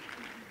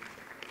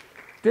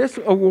 This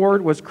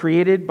award was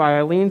created by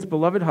Eileen's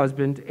beloved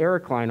husband,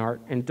 Eric Kleinert,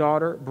 and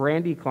daughter,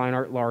 Brandy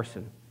Kleinert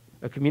Larson,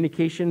 a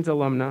communications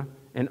alumna,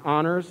 and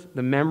honors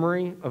the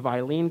memory of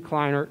Eileen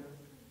Kleinert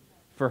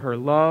for her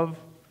love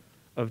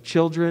of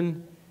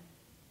children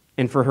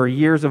and for her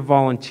years of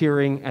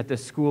volunteering at the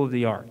School of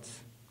the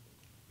Arts.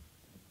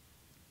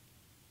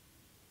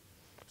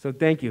 So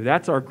thank you.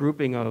 That's our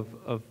grouping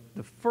of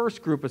the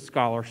first group of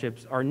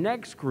scholarships. Our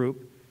next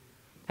group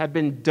have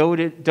been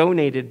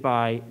donated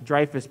by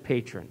Dreyfoos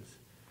patrons.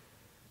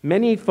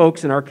 Many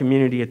folks in our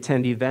community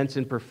attend events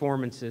and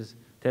performances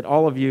that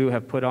all of you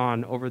have put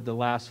on over the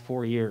last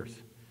 4 years.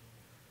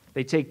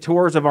 They take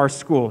tours of our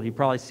school. You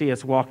probably see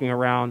us walking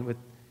around with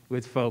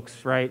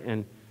folks, right,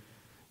 and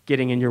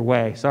getting in your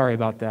way. Sorry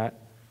about that,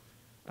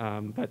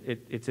 but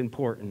it's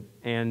important.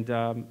 And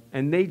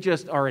they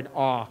just are in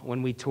awe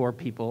when we tour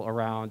people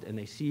around, and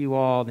they see you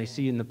all, they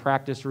see you in the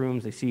practice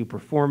rooms, they see you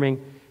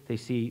performing, They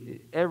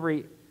see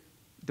every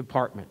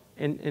department,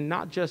 and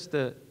not just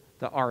the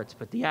arts,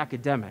 but the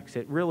academics.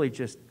 It really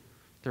just,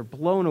 they're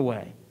blown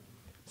away.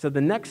 So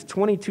the next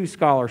 22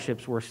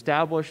 scholarships were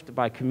established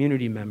by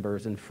community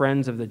members and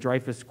friends of the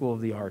Dreyfoos School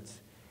of the Arts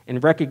in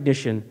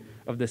recognition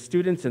of the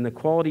students and the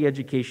quality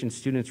education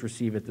students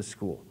receive at the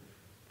school.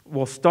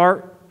 We'll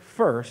start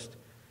first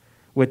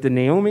with the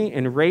Naomi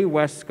and Ray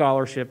West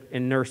Scholarship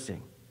in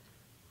Nursing.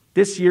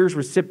 This year's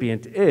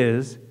recipient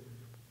is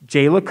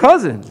Jayla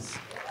Cousins.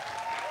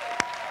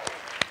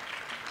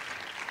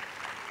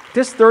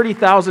 This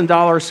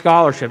 $30,000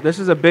 scholarship, this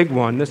is a big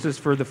one. This is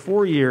for the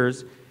 4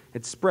 years.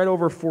 It's spread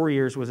over 4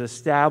 years, was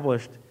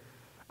established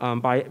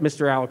by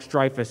Mr. Alex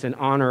Dreyfoos in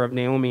honor of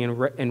Naomi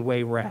and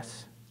Way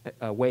West.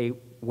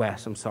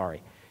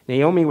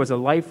 Naomi was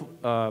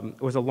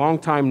a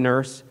longtime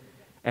nurse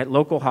at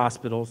local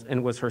hospitals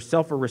and was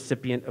herself a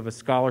recipient of a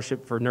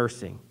scholarship for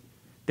nursing.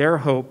 Their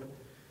hope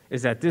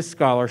is that this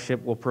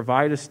scholarship will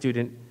provide a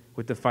student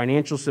with the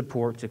financial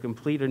support to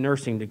complete a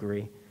nursing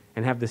degree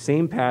and have the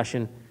same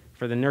passion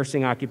for the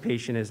nursing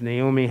occupation as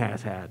Naomi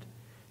has had.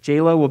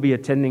 Jayla will be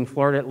attending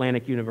Florida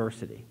Atlantic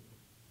University.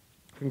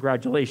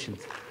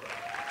 Congratulations.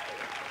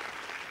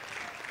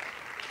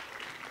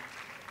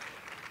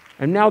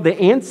 And now the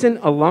Anson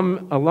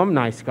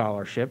Alumni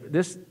Scholarship.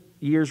 This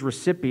year's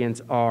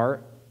recipients are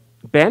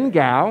Ben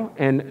Gao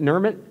and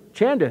Nermit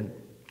Chandon.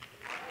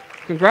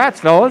 Congrats,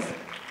 fellas.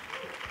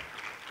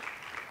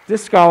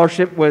 This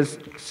scholarship was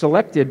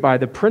selected by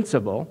the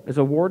principal, is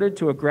awarded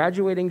to a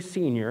graduating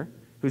senior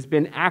who's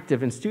been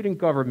active in student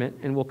government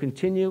and will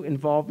continue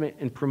involvement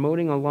in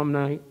promoting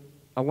alumni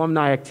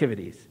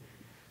activities.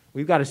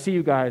 We've got to see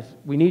you guys.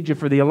 We need you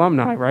for the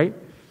alumni, right?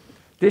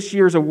 This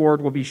year's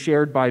award will be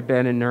shared by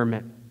Ben and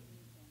Nermit.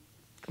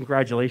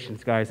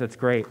 Congratulations, guys. That's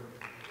great.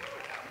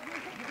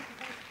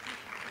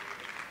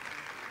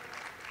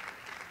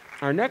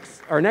 Our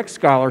next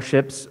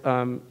scholarships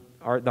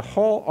are the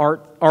Hall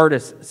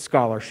Artist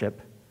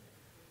Scholarship.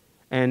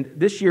 And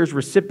this year's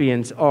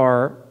recipients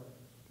are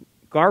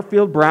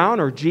Garfield Brown,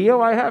 or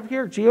Geo I have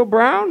here, Geo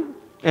Brown,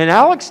 and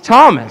Alex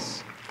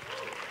Thomas.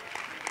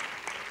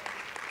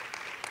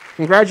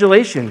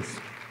 Congratulations.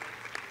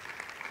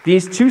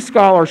 These two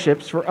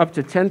scholarships for up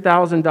to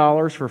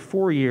 $10,000 for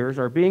 4 years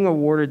are being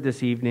awarded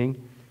this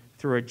evening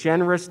through a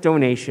generous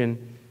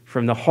donation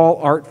from the Hall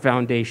Art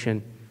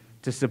Foundation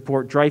to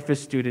support Dreyfoos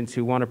students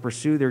who want to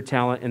pursue their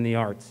talent in the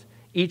arts.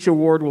 Each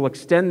award will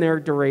extend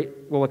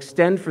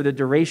for the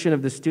duration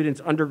of the student's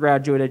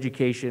undergraduate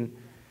education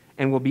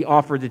and will be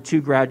offered to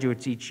 2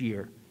 graduates each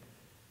year.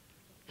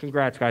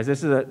 Congrats, guys.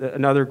 This is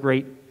another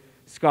great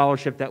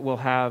scholarship that we'll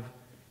have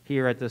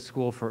here at the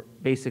school for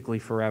basically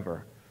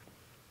forever.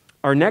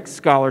 Our next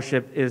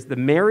scholarship is the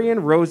Marion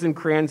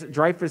Rosencrantz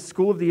Dreyfoos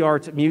School of the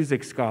Arts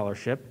Music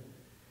Scholarship,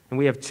 and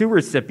we have 2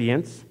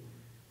 recipients.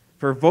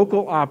 For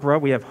vocal opera,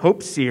 we have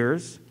Hope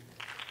Sears,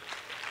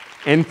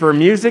 and for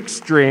music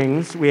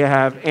strings, we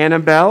have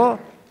Annabelle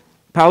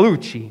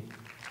Paolucci.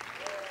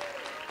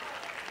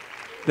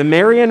 The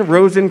Marion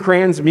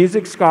Rosencrantz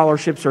Music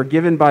Scholarships are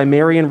given by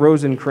Marion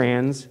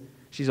Rosencrantz.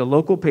 She's a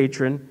local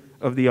patron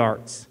of the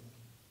arts.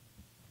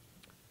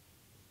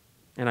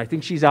 And I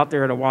think she's out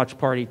there at a watch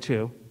party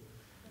too.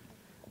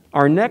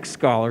 Our next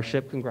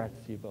scholarship,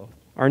 congrats to you both.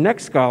 Our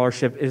next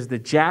scholarship is the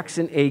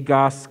Jackson A.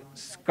 Goss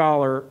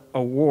Scholar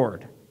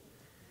Award.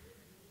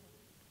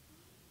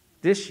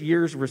 This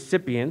year's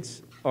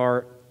recipients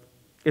are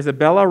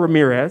Isabella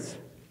Ramirez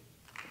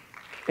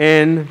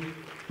and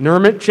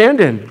Nermit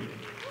Chandon.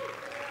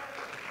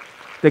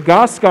 The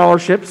Goss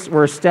Scholarships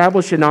were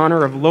established in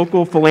honor of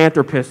local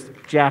philanthropist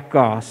Jack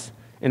Goss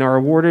and are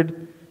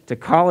awarded to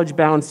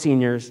college-bound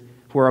seniors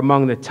who are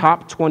among the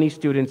top 20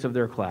 students of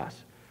their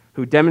class,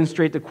 who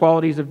demonstrate the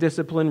qualities of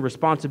discipline,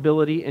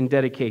 responsibility, and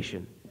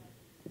dedication.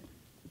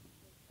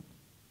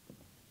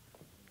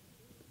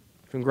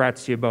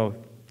 Congrats to you both.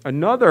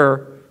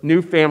 Another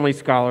new family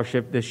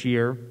scholarship this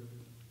year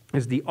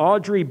is the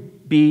Audrey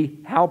B.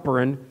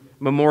 Halperin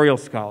Memorial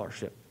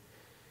Scholarship.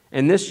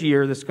 And this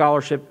year, the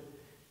scholarship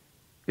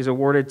is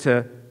awarded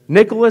to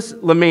Nicholas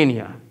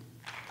Lamania.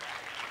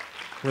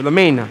 Or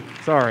Lamena,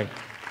 sorry.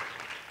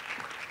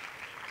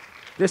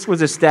 This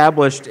was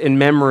established in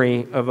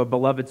memory of a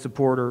beloved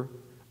supporter,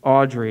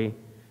 Audrey.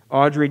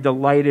 Audrey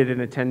delighted in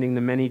attending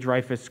the many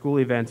Dreyfoos school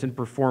events and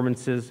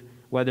performances,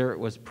 whether it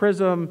was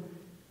Prism,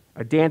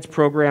 a dance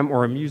program,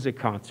 or a music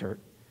concert.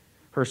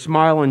 Her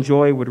smile and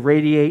joy would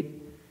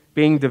radiate,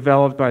 being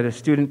enveloped by the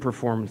student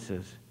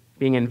performances.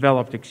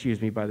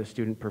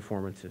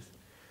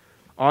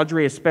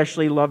 Audrey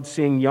especially loved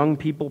seeing young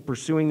people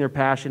pursuing their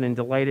passion and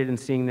delighted in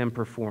seeing them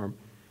perform.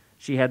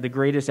 She had the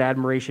greatest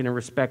admiration and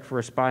respect for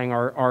aspiring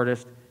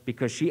artists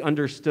because she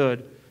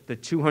understood the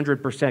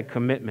 200%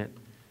 commitment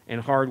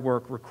and hard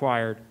work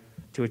required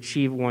to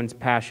achieve one's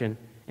passion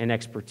and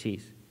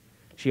expertise.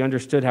 She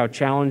understood how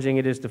challenging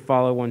it is to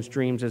follow one's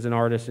dreams as an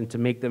artist and to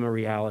make them a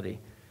reality.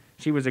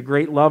 She was a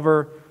great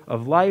lover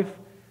of life.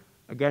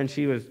 Again,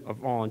 she was a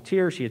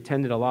volunteer. She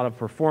attended a lot of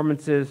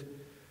performances.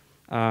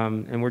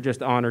 And we're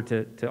just honored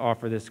to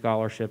offer this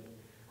scholarship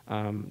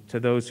to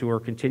those who are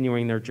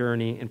continuing their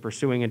journey and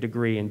pursuing a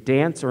degree in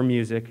dance or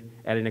music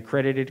at an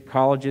accredited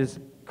college,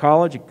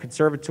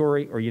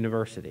 conservatory, or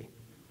university.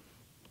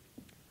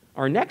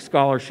 Our next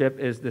scholarship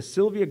is the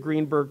Sylvia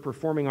Greenberg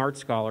Performing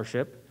Arts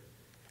Scholarship,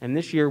 and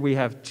this year we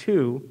have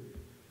two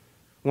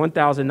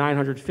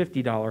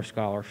 $1,950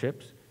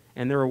 scholarships,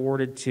 and they're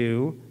awarded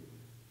to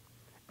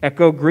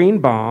Echo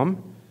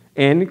Greenbaum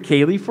and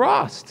Kaylee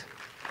Frost.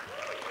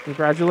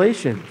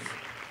 Congratulations.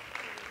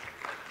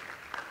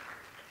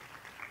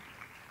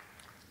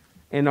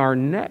 And our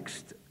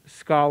next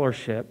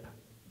scholarship,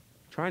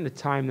 trying to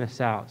time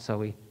this out so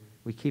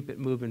we keep it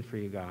moving for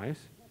you guys.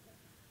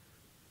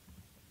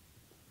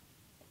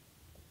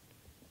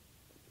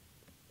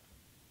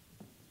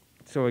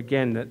 So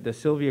again, the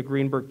Sylvia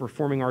Greenberg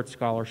Performing Arts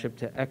Scholarship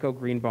to Echo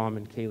Greenbaum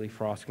and Kaylee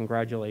Frost.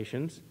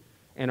 Congratulations.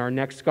 And our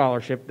next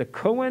scholarship, the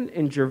Cohen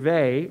and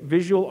Gervais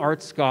Visual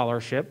Arts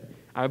Scholarship.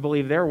 I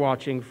believe they're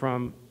watching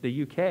from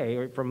the UK,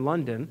 or from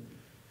London.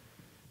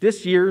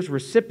 This year's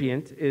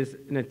recipient is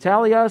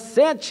Natalia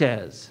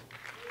Sanchez.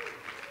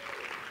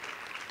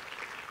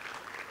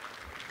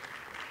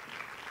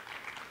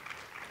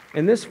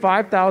 And this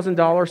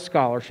 $5,000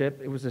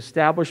 scholarship, it was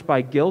established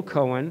by Gil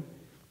Cohen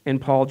and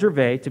Paul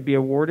Gervais to be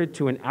awarded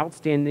to an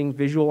outstanding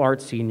visual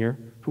arts senior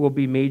who will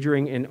be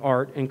majoring in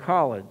art in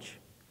college.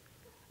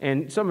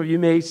 And some of you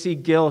may see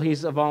Gil.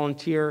 He's a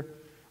volunteer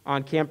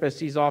on campus.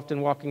 He's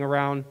often walking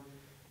around.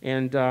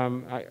 And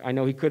I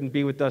know he couldn't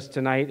be with us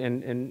tonight,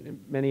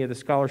 and many of the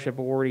scholarship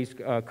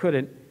awardees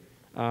couldn't.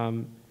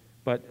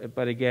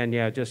 But again,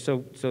 yeah, just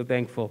so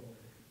thankful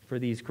for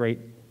these great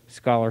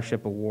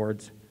scholarship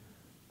awards.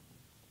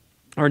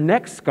 Our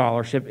next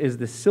scholarship is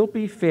the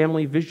Silpy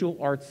Family Visual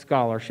Arts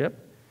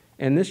Scholarship,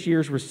 and this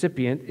year's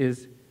recipient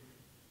is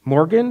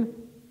Morgan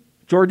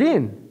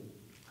Jordan.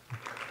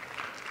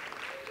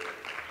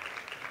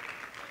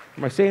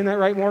 Am I saying that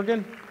right,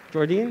 Morgan?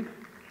 Jordan?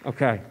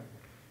 Okay.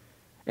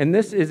 And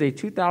this is a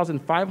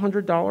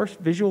 $2,500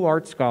 visual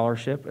arts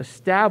scholarship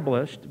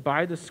established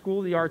by the School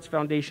of the Arts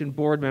Foundation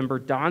board member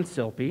Don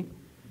Silpy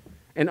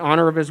in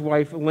honor of his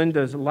wife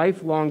Linda's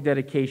lifelong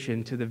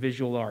dedication to the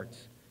visual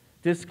arts.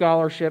 This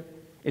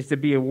scholarship is to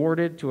be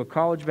awarded to a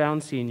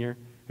college-bound senior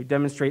who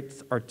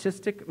demonstrates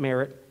artistic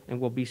merit and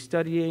will be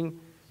studying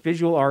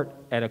visual art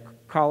at a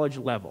college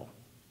level.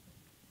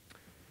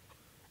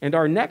 And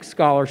our next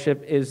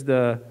scholarship is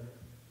the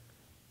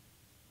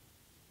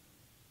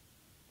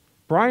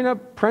Bryna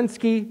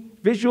Prensky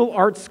Visual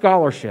Arts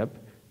Scholarship.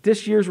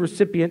 This year's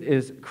recipient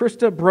is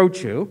Krista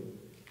Brochu.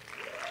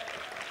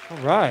 All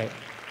right.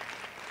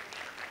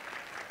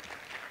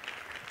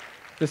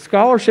 The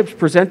scholarship's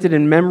presented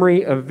in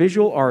memory of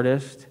visual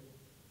artist,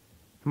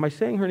 am I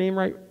saying her name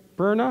right?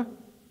 Bryna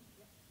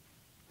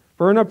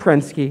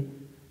Prensky,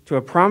 to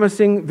a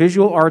promising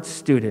visual arts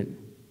student.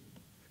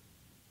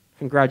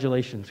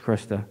 Congratulations,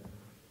 Krista.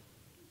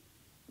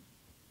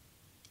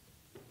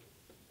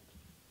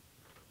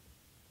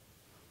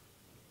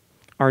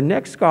 Our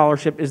next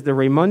scholarship is the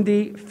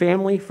Raimundi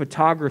Family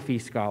Photography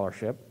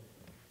Scholarship.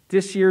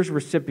 This year's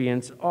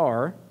recipients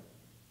are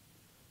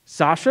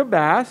Sasha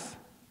Bass,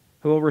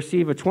 who will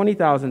receive a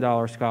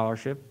 $20,000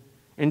 scholarship,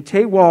 and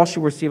Tay Walsh,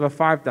 who will receive a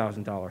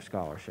 $5,000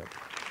 scholarship.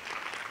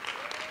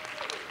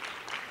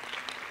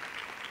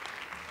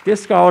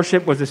 This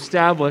scholarship was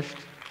established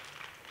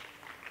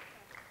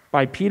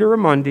by Peter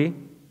Raimundi,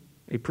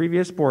 a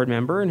previous board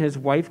member, and his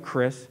wife,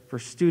 Chris, for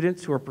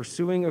students who are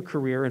pursuing a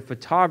career in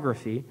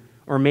photography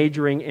or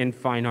majoring in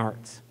fine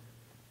arts.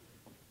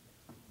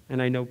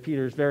 And I know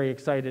Peter's very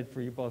excited for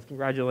you both.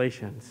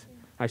 Congratulations.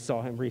 I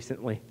saw him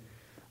recently.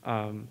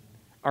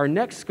 Our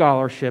next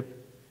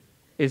scholarship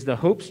is the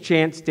Hope's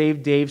Chance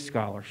Dave Dave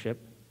Scholarship.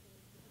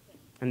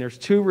 And there's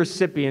two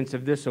recipients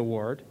of this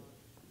award.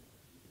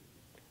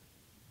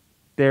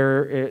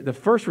 The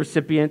first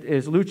recipient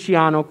is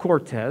Luciano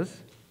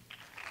Cortez.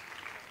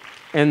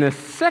 And the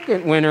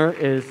second winner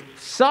is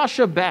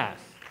Sasha Bass.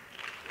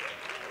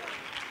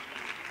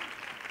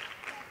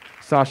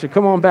 Sasha,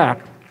 come on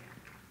back.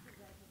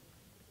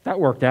 That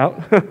worked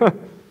out.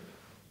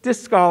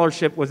 This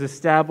scholarship was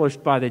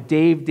established by the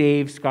Dave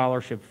Dave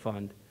Scholarship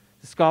Fund.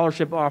 The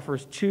scholarship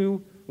offers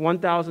two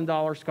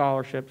 $1,000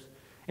 scholarships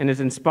and is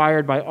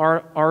inspired by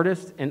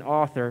artist and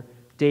author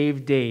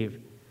Dave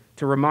Dave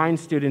to remind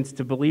students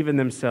to believe in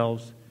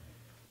themselves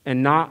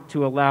and not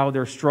to allow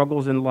their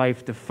struggles in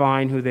life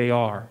define who they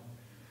are.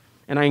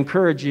 And I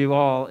encourage you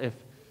all, if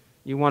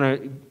you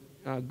want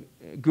to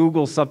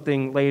Google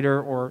something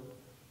later or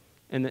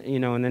in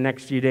the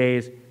next few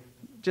days,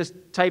 just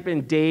type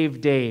in Dave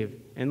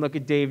Dave and look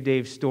at Dave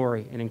Dave's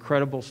story, an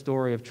incredible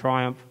story of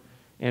triumph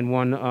and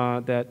one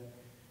that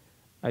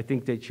I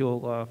think that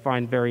you'll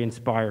find very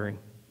inspiring.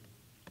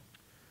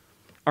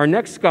 Our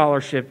next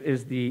scholarship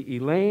is the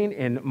Elaine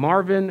and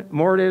Marvin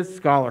Mortis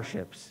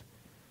Scholarships.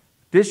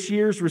 This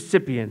year's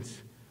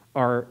recipients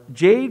are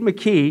Jade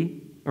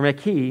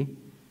McKee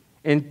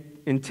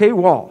and Tay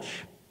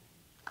Walsh.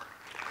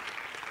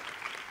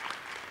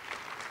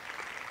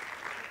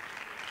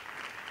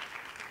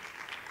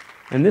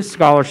 And this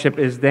scholarship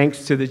is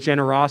thanks to the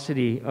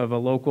generosity of a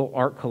local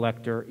art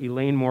collector,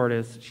 Elaine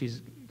Mortis.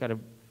 She's got a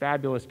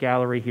fabulous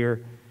gallery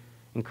here.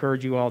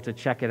 Encourage you all to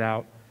check it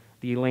out.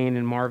 The Elaine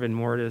and Marvin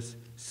Mortis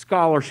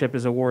Scholarship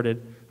is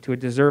awarded to a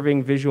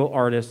deserving visual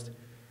artist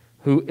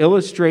who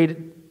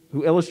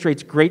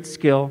illustrates great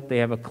skill. They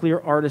have a clear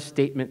artist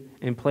statement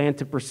and plan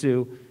to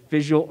pursue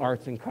visual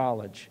arts in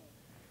college.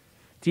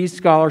 These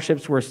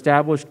scholarships were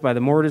established by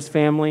the Mortis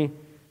family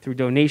through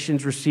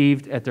donations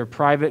received at their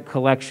private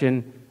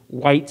collection,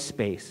 White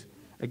Space.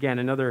 Again,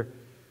 another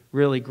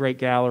really great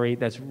gallery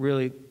that's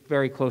really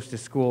very close to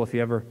school if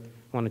you ever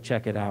want to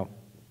check it out.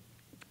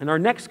 And our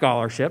next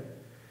scholarship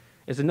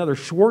is another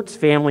Schwartz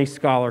Family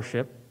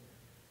Scholarship.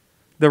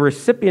 The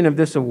recipient of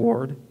this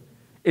award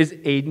is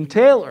Aiden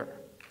Taylor.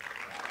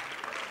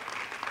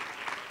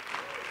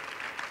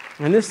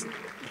 And this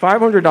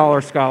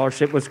 $500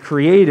 scholarship was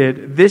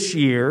created this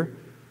year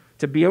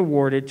to be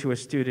awarded to a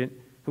student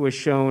who has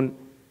shown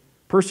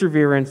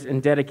perseverance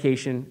and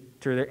dedication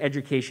to their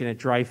education at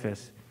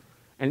Dreyfoos.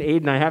 And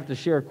Aiden, I have to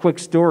share a quick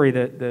story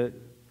that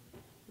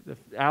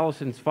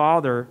Allison's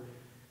father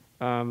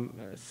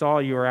saw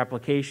your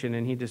application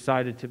and he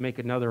decided to make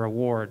another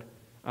award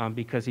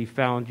because he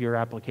found your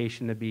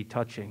application to be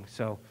touching.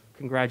 So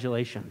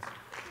congratulations.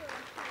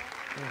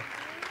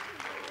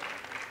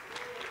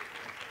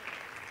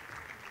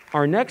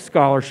 Our next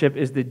scholarship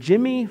is the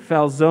Jimmy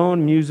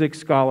Falzone Music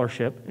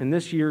Scholarship, and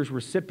this year's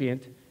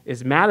recipient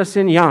is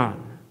Madison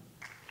Yan.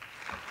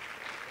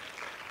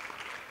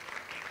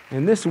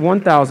 And this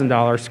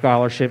 $1,000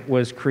 scholarship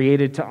was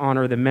created to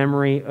honor the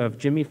memory of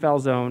Jimmy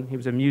Falzone. He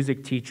was a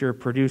music teacher,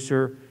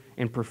 producer,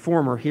 and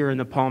performer here in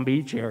the Palm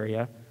Beach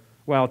area.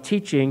 While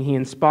teaching, he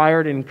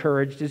inspired and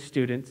encouraged his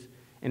students,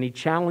 and he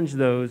challenged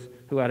those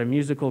who had a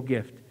musical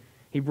gift.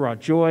 He brought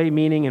joy,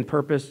 meaning, and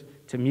purpose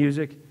to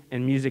music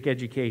and music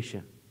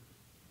education.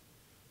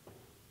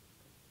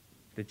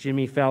 The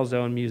Jimmy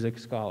Falzone Music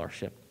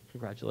Scholarship.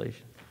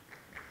 Congratulations.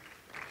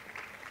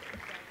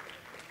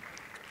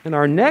 And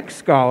our next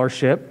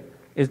scholarship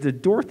is the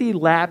Dorothy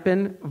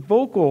Lappin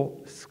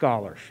Vocal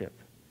Scholarship.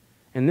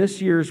 And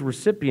this year's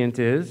recipient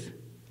is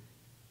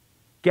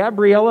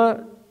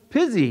Gabriella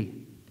Pizzi.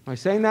 Am I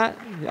saying that?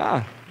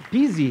 Yeah,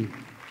 Pizzi.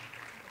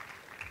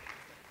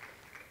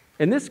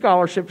 And this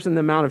scholarship is in the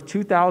amount of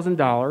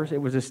 $2,000. It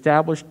was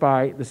established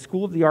by the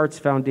School of the Arts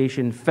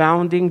Foundation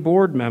founding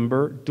board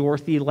member,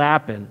 Dorothy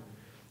Lappin.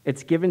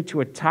 It's given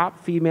to a top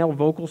female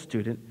vocal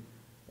student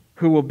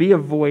who will be a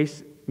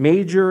voice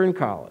major in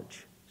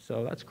college.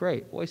 So that's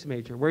great, voice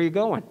major. Where are you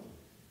going?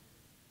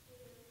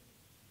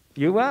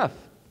 UF.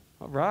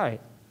 All right.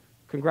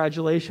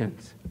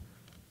 Congratulations.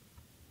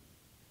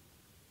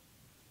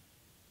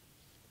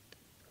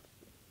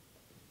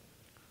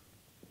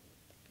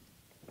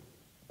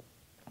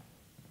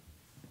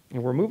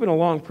 And we're moving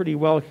along pretty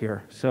well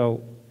here.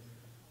 So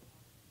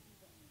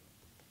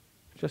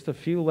just a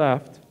few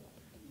left.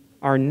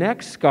 Our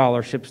next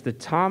scholarship is the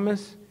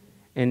Thomas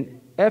and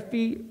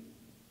Effie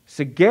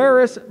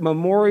Segaris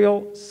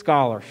Memorial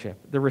Scholarship.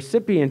 The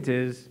recipient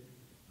is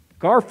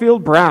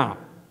Garfield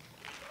Brown.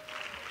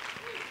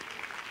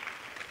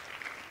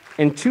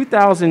 In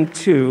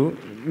 2002,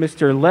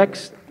 Mr.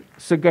 Lex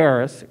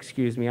Segaris,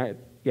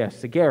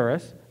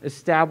 Segaris,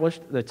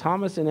 established the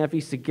Thomas and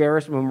Effie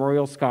Segaris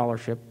Memorial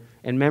Scholarship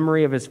in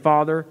memory of his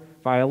father,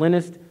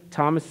 violinist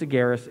Thomas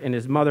Segaris, and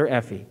his mother,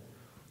 Effie.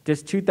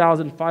 This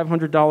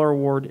 $2,500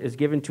 award is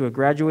given to a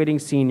graduating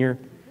senior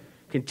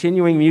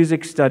continuing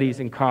music studies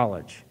in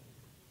college.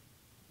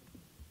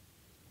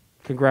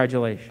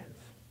 Congratulations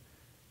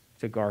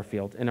to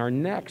Garfield. And our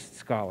next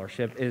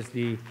scholarship is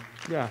the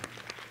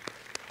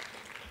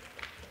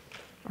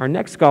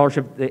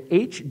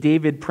H.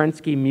 David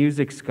Prensky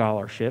Music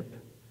Scholarship.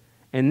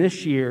 And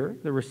this year,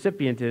 the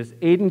recipient is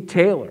Aiden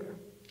Taylor.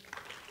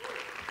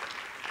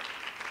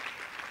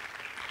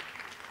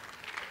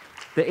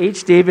 The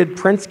H. David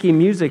Prensky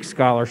Music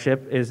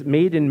Scholarship is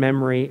made in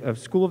memory of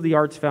School of the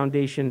Arts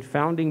Foundation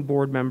founding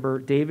board member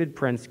David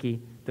Prensky.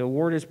 The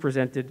award is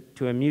presented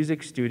to a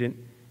music student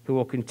who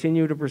will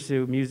continue to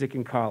pursue music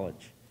in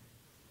college.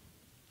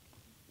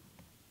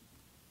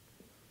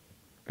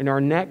 And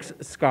our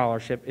next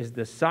scholarship is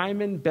the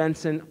Simon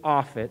Benson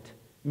Offutt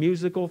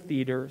Musical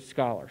Theater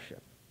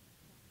Scholarship.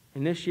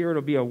 And this year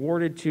it'll be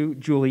awarded to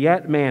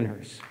Juliet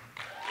Manners.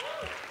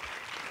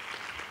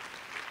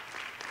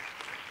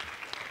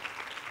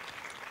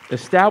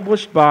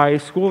 Established by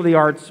School of the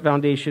Arts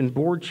Foundation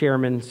Board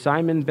Chairman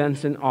Simon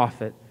Benson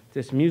Offutt,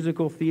 this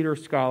musical theater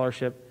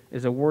scholarship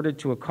is awarded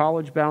to a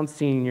college-bound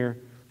senior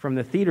from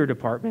the theater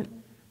department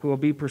who will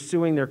be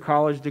pursuing their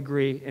college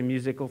degree in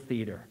musical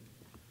theater.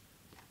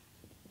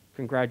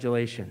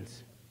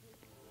 Congratulations.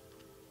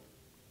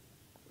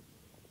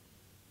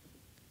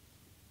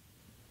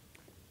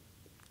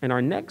 And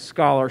our next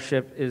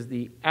scholarship is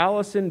the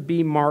Allison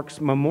B.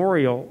 Marks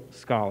Memorial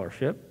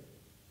Scholarship.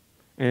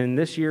 And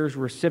this year's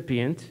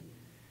recipient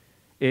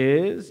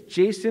is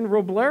Jason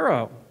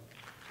Roblero.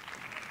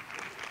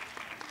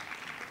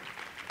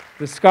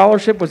 The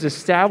scholarship was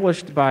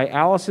established by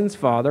Allison's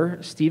father,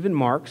 Stephen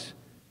Marks,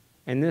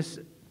 and this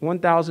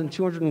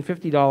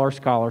 $1,250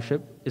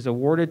 scholarship is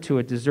awarded to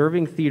a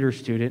deserving theater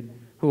student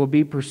who will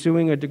be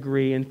pursuing a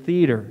degree in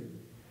theater.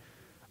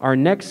 Our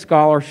next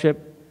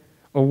scholarship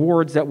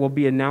awards that we'll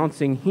be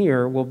announcing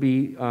here will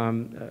be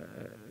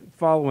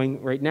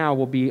following right now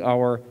will be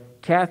our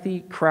Kathy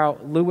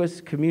Kraut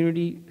Lewis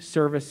Community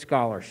Service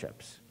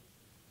Scholarships.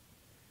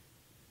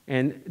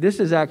 And this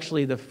is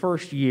actually the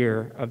first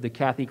year of the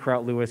Kathy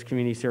Kraut Lewis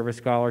Community Service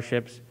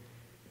Scholarships.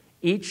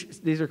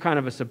 These are kind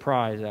of a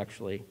surprise,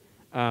 actually.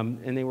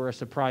 And they were a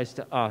surprise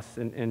to us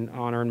in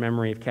honor and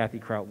memory of Kathy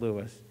Kraut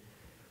Lewis.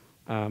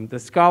 The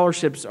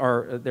scholarships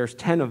there's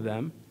 10 of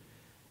them.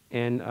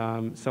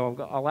 And so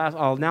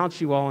I'll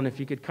announce you all, and if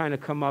you could kind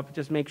of come up,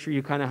 just make sure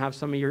you kind of have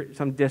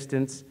some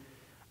distance,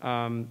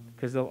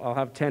 because I'll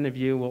have 10 of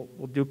you.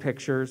 We'll do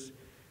pictures.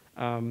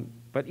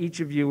 But each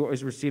of you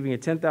is receiving a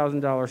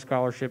 $10,000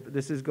 scholarship.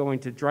 This is going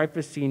to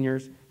Dreyfoos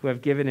seniors who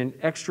have given an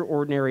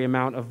extraordinary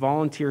amount of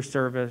volunteer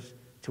service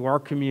to our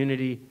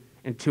community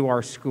and to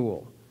our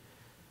school.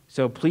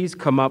 So please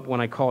come up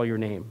when I call your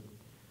name.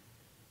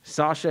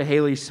 Sasha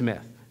Haley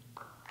Smith.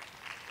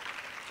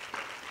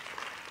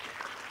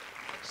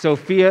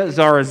 Sophia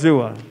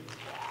Zarazua.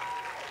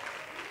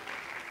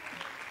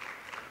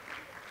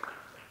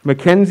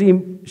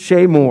 Mackenzie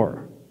Shea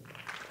Moore.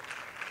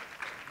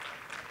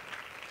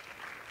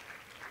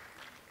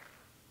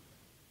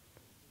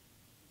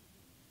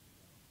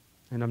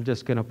 And I'm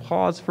just going to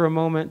pause for a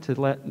moment to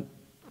let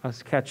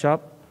us catch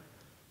up.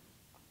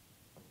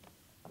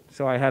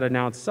 So I had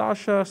announced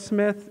Sasha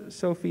Smith,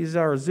 Sophie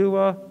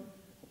Zarazua,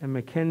 and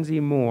Mackenzie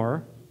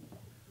Moore.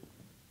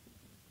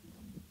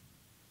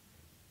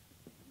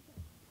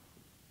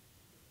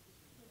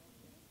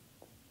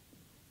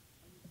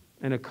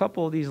 And a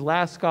couple of these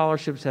last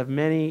scholarships have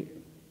many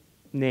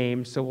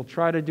names, so we'll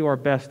try to do our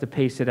best to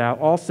pace it out.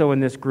 Also in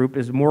this group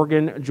is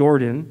Morgan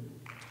Jordan,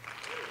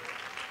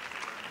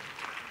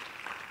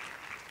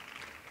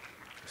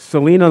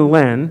 Selena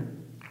Len,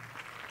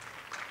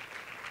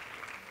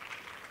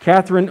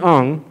 Catherine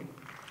Ung,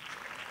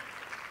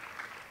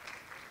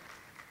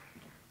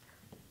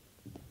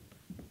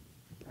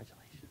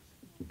 congratulations,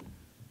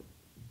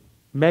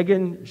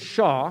 Megan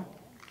Shaw,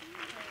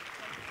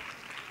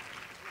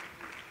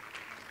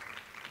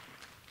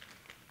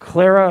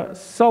 Clara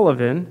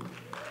Sullivan,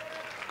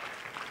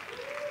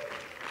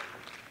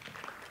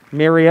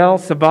 Marielle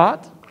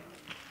Sabat,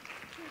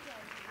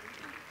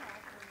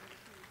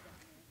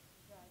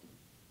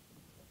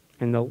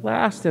 and the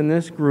last in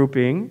this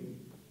grouping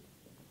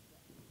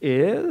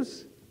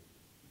is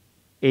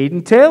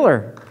Aiden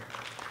Taylor.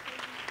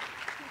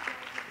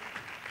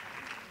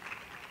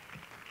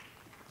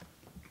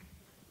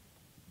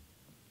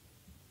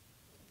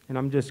 And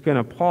I'm just going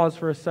to pause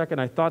for a second.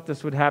 I thought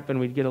this would happen.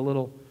 We'd get a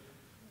little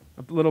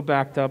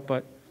backed up,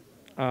 but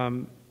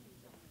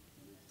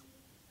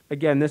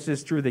again, this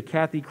is through the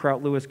Kathy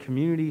Kraut Lewis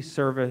Community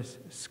Service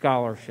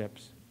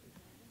Scholarships.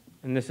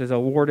 And this is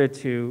awarded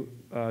to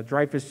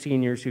Dreyfoos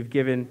seniors who've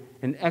given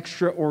an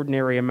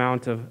extraordinary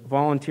amount of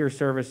volunteer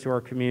service to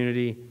our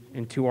community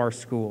and to our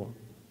school.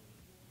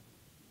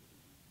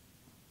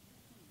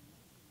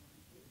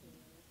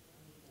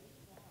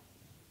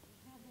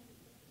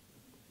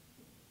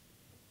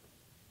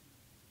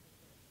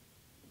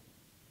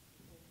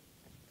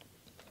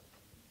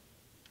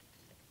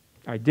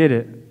 I did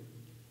it.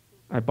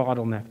 I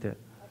bottlenecked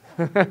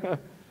it.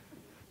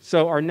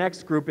 So our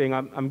next grouping,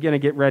 I'm going to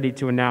get ready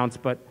to announce,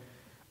 but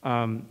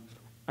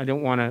I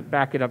don't want to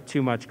back it up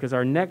too much because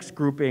our next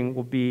grouping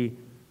will be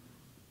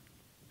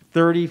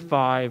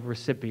 35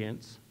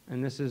 recipients.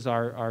 And this is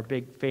our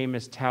big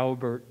famous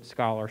Talbert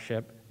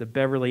Scholarship, the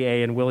Beverly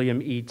A. and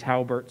William E.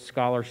 Talbert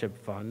Scholarship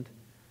Fund.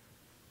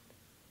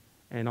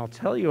 And I'll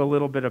tell you a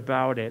little bit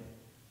about it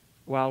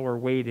while we're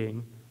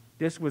waiting.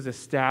 This was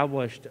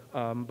established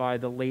by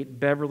the late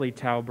Beverly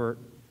Talbert,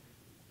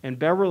 and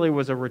Beverly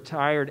was a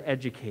retired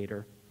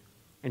educator,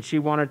 and she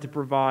wanted to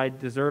provide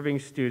deserving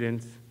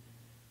students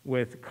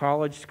with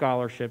college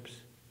scholarships.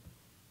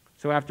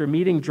 So after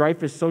meeting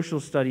Dreyfoos social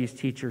studies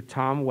teacher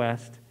Tom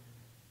West,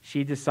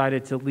 she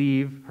decided to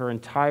leave her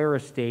entire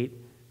estate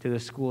to the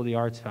School of the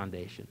Arts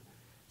Foundation.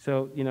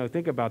 So,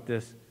 think about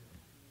this.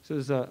 This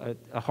was a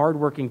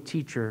hardworking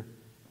teacher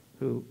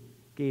who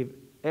gave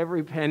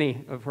every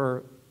penny of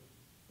her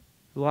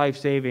life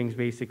savings,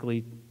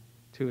 basically,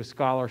 to a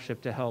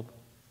scholarship to help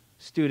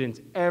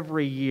students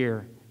every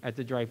year at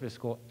the Dreyfoos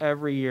School.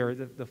 Every year,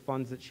 the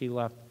funds that she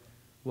left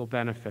will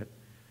benefit,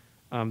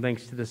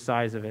 thanks to the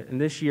size of it.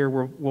 And this year,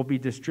 we'll be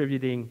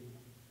distributing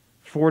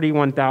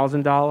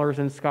 $41,000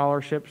 in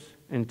scholarships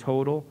in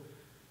total.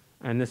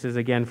 And this is,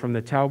 again, from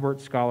the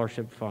Talbert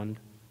Scholarship Fund.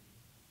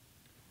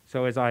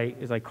 So as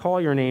I call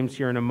your names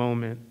here in a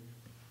moment,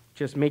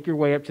 just make your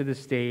way up to the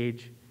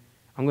stage.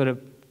 I'm going to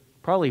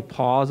probably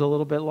pause a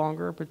little bit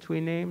longer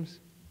between names,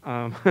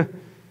 and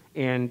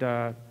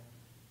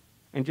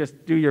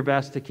just do your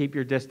best to keep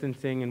your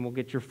distancing, and we'll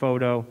get your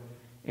photo,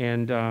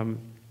 and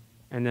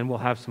then we'll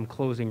have some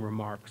closing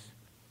remarks.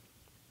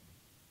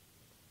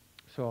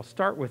 So I'll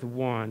start with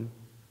one.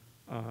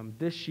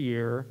 This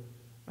year,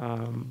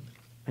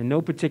 in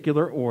no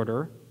particular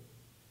order.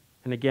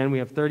 And again, we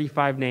have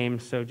 35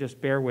 names, so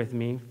just bear with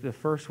me. The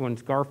first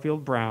one's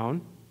Garfield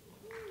Brown.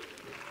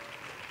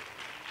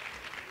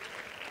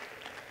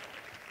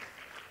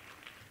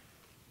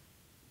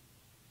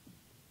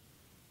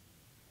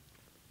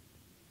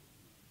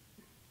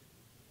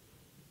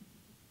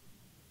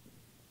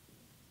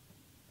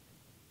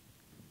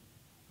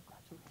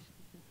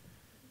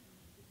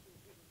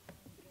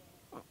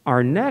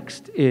 Our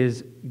next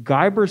is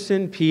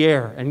Giberson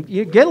Pierre. And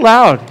you get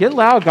loud,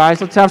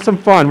 guys. Let's have some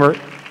fun.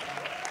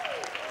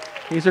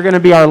 These are going to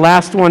be our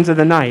last ones of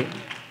the night.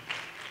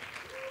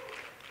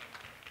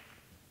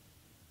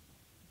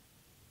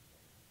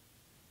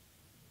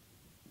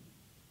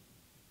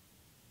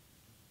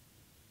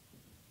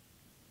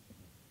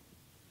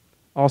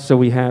 Also,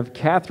 we have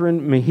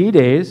Catherine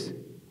Mejides.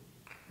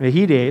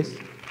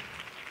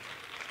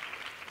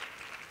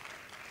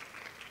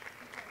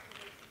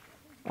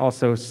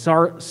 Also,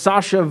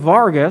 Sasha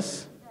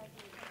Vargas.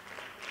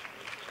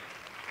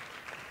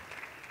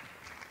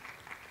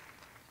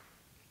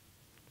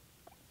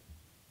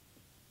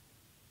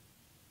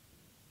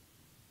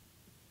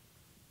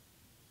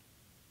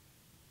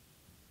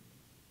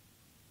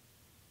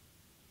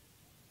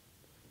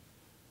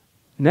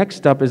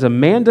 Next up is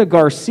Amanda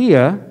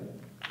Garcia.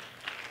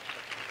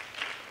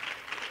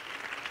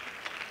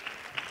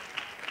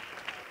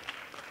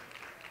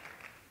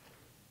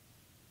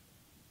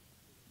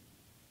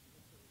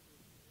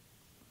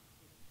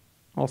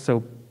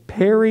 Also,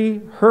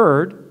 Perry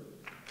Hurd.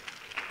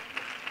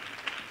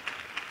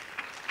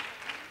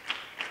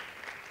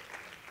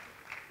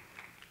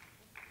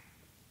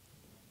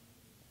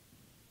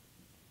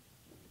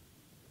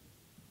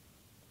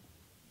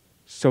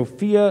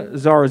 Sophia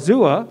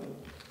Zarzua.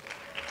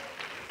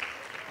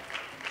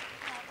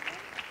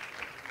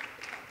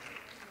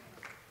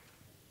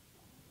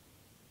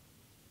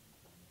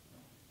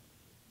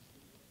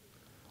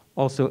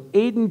 Also,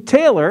 Aiden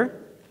Taylor.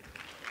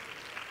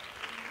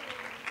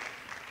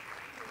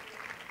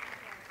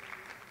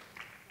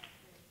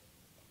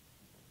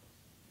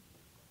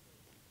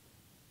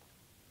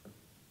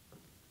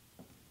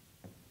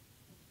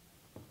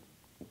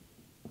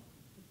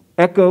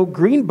 Echo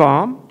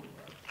Greenbaum.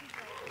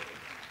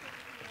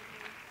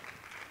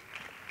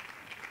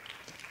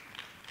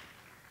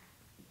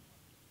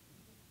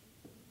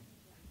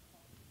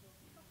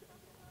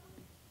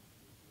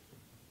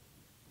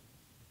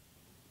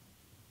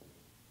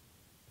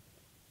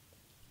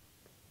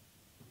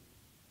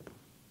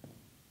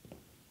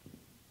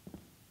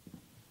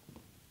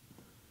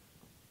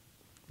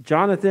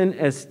 Jonathan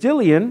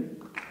Estillion.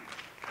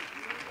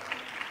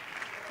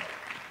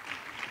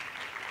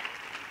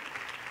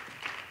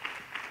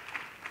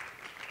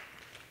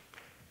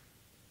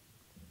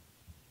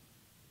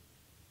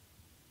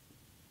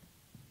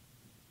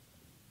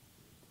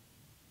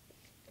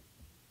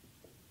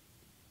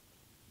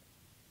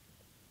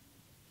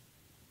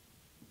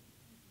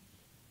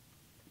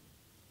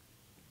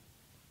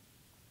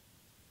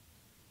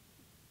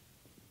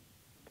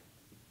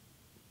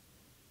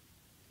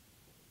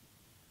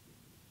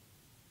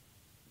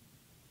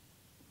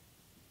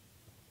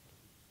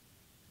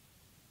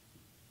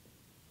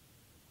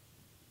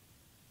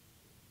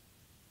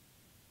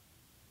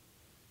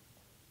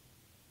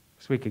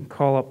 So we can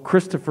call up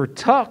Christopher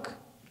Tuck.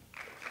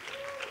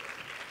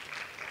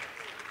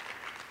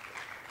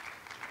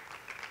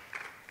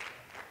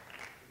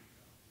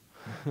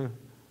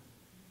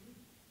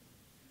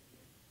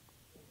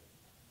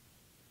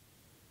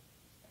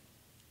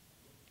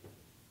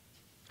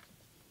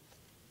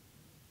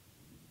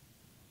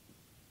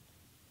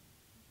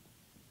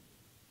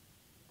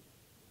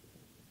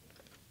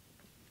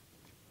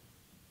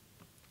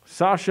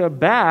 Sasha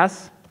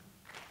Bass.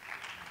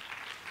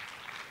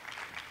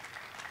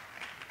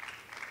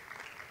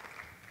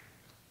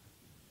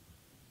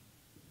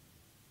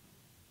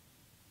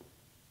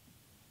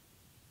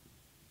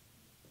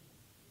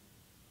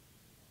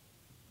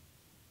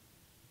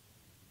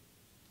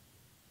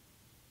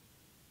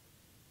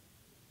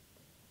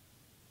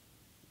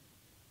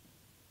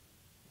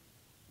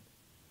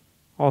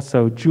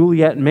 Also,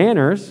 Juliet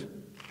Manners.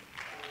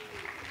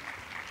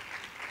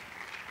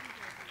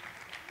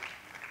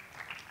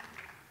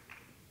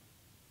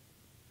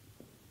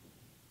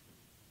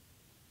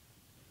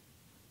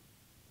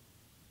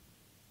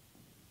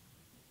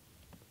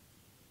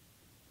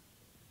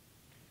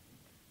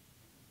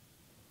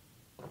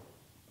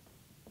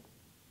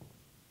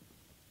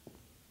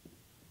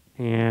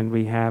 And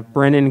we have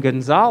Brennan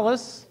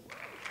Gonzalez.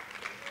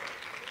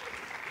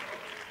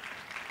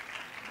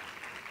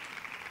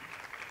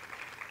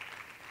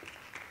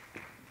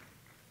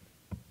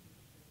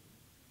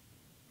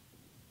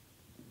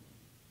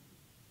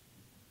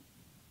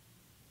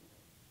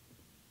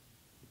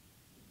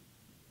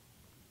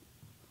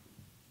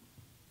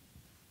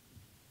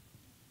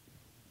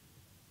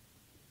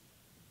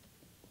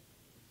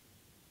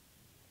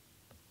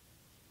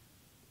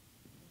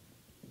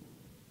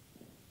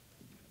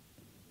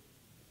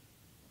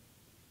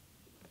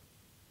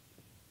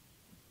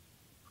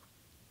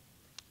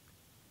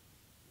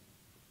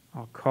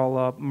 I'll call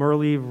up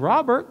Merle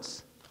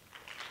Roberts.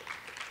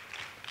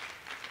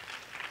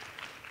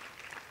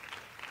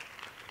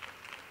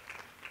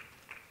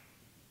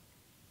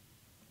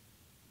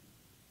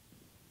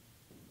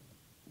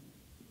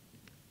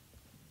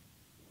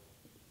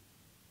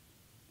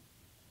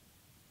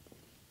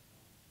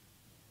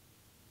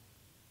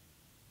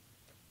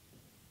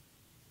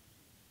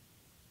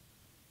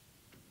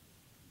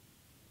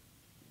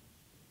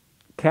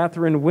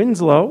 Catherine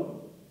Winslow.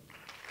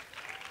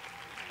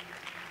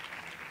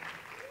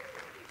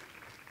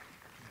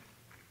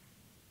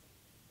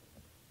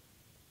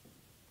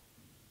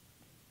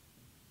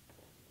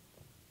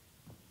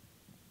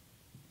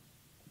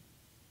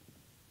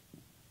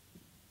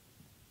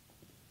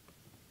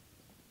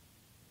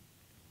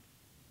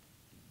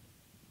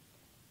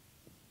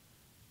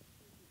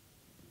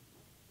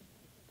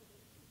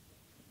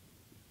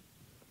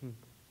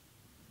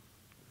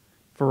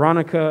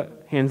 Veronica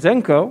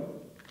Hanzenko.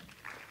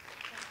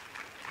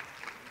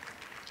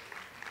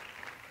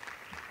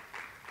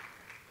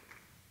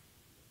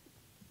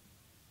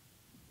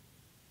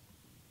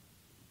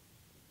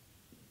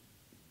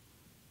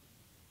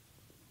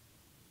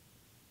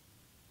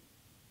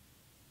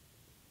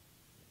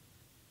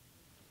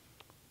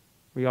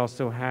 We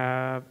also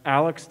have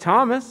Alex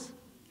Thomas.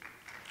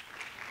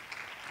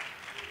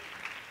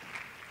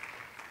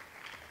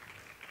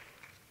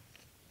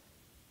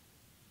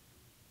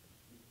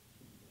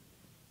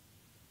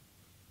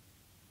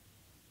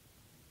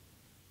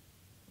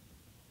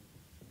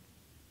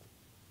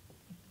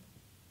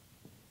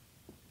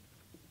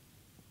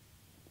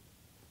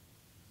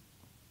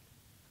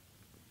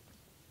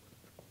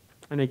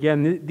 And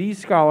again, these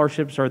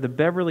scholarships are the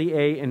Beverly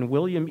A. and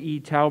William E.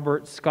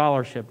 Talbert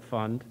Scholarship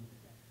Fund.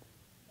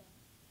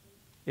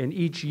 And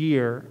each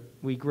year,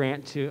 we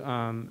grant to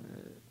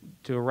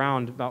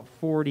around about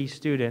 40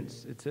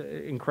 students. It's an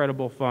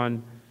incredible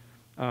fund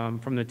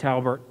from the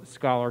Talbert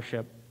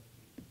Scholarship.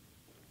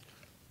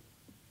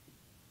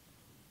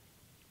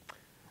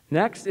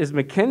 Next is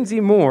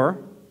Mackenzie Moore.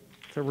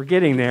 So we're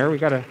getting there. We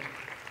got a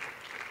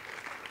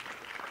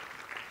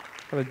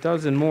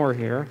dozen more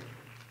here.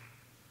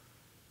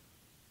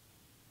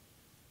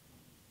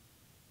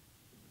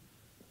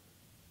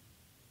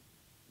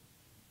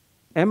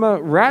 Emma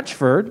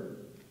Ratchford.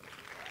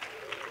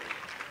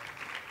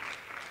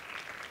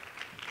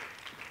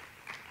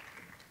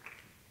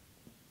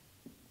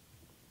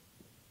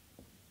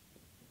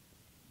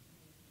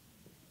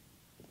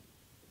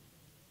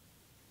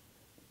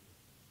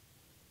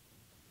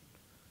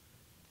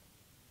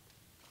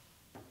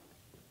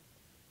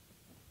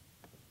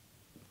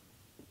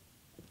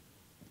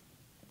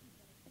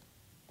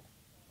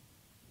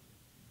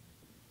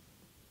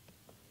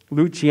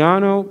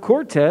 Luciano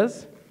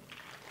Cortez.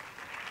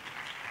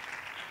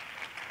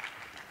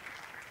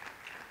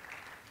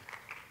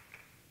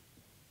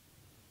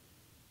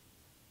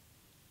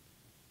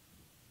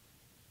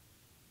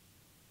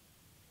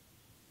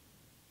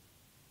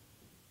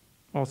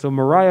 Also,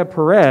 Mariah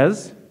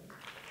Perez.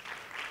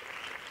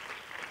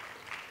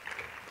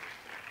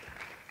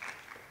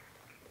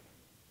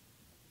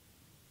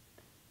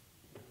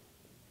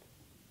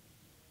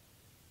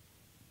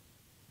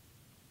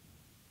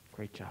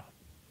 Great job.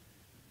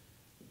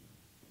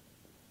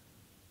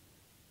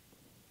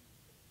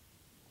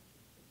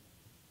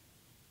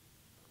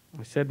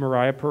 I said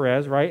Mariah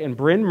Perez, right? And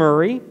Bryn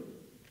Murray.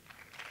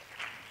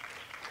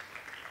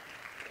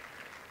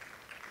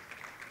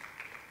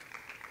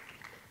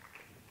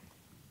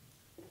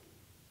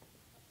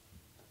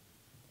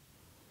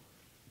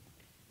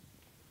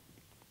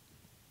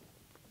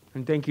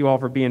 And thank you all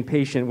for being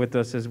patient with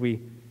us as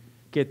we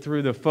get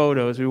through the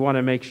photos. We want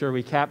to make sure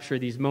we capture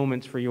these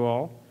moments for you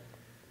all.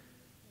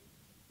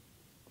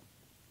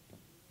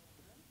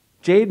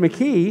 Jade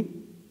McKee.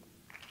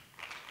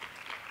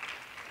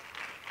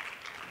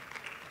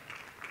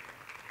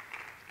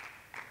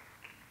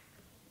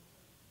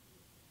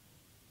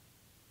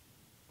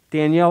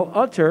 Danielle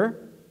Utter.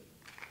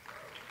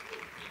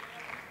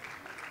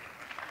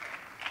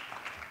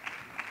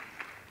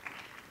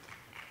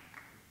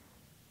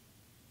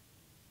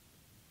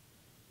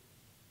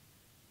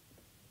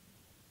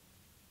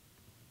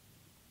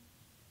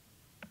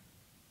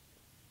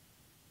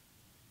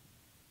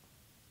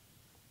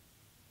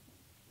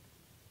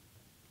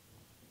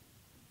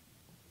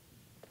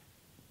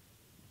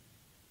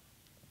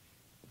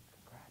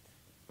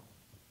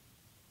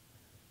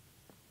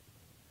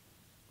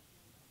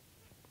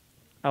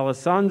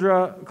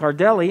 Alessandra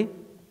Cardelli.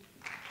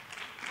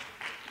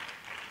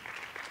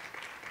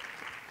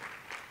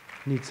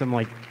 Need some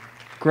like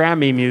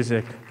Grammy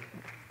music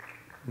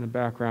in the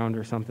background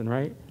or something,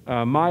 right?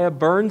 Maya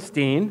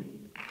Bernstein.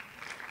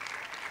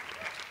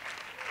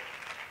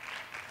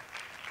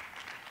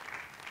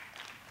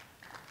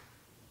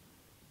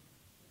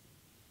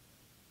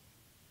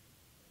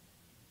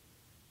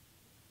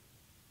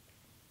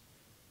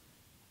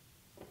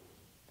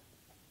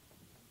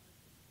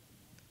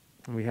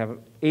 And we have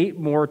 8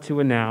 more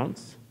to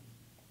announce.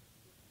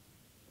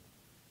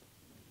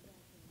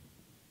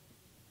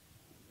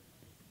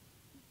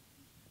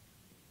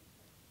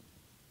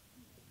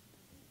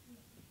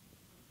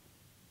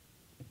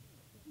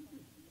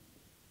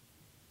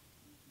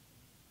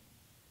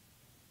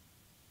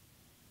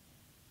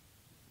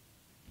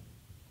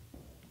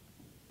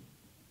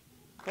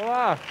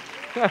 Voila.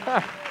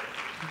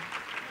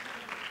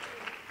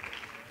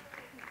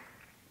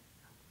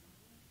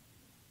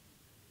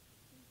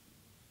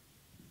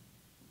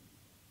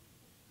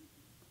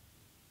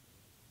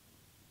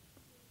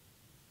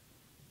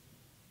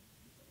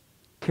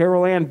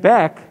 Carol Ann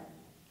Beck.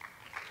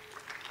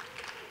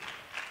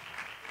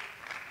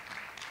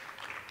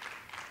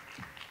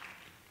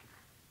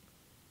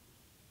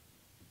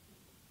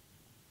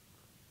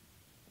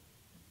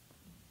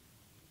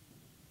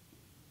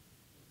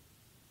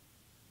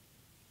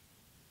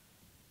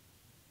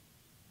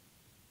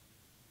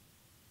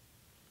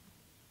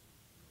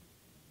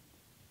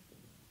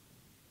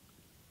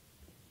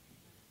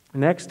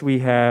 Next, we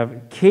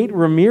have Kate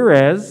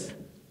Ramirez.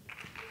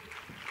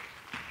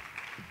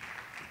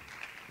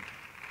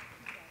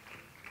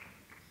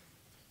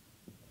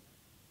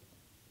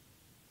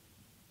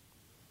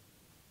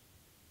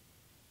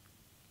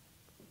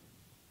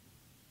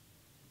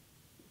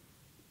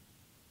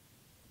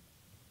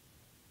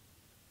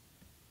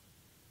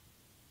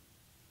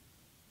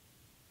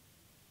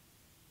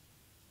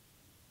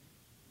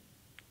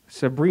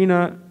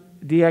 Sabrina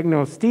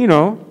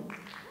Diagnostino.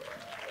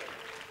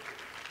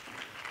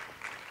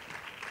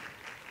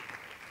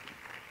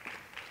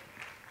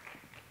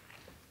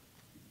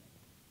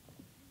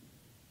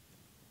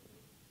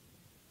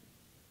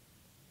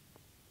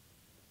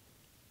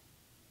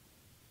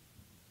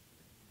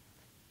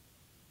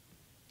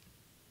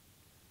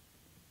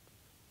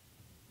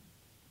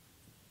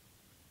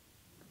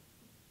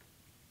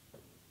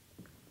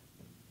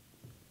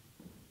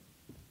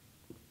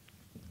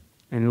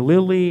 And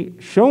Lily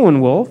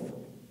Schoenwolf.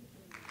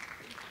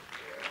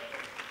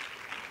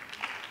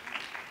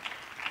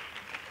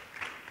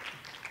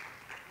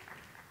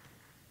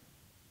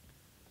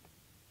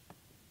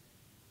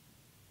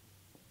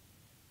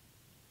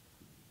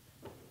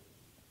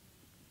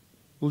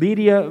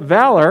 Lydia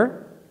Valor.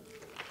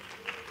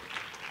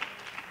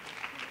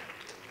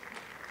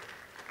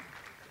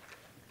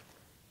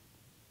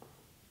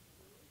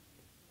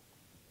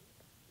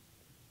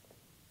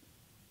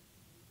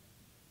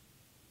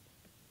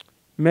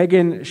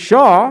 Megan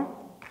Shaw.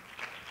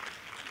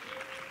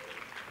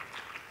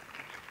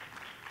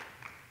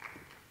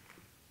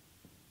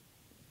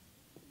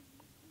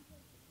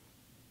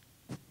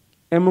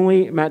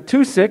 Emily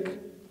Matusik.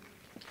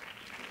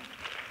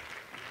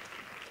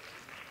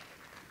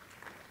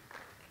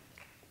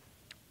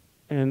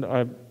 And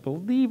I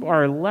believe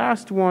our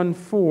last one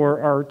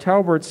for our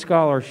Talbert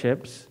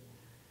scholarships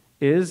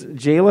is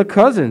Jayla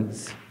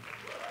Cousins.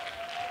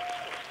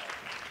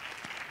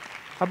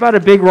 How about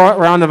a big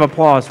round of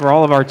applause for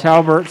all of our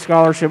Talbert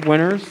Scholarship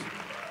winners?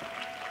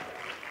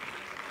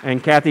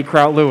 And Kathy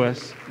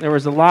Kraut-Lewis. There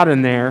was a lot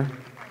in there.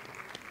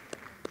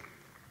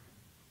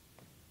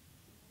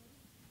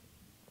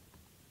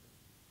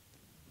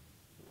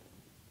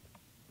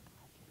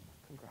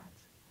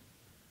 Congrats.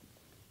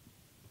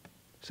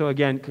 So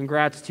again,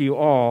 congrats to you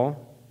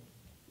all.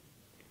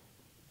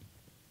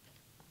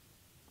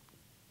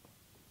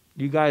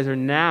 You guys are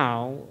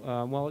now,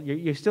 well,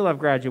 you still have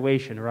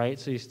graduation, right?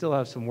 So you still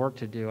have some work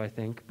to do, I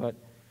think. But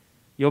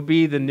you'll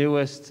be the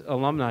newest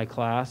alumni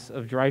class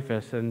of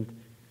Dreyfoos.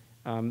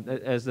 And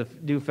as the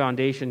new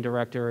foundation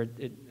director,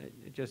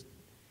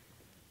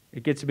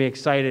 it gets me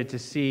excited to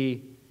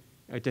see,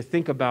 to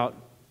think about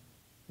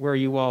where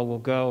you all will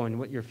go and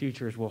what your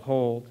futures will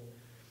hold.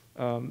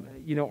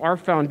 You know, our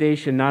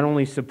foundation not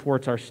only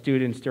supports our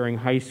students during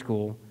high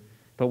school,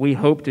 but we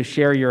hope to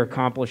share your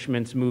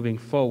accomplishments moving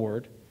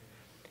forward.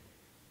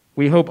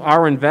 We hope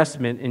our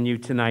investment in you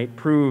tonight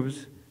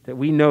proves that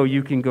we know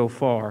you can go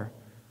far.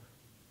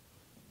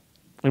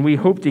 And we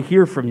hope to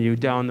hear from you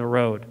down the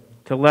road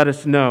to let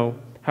us know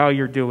how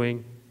you're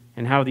doing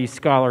and how these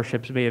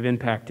scholarships may have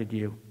impacted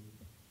you.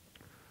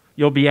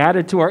 You'll be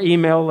added to our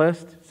email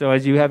list, so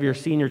as you have your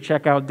senior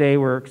checkout day,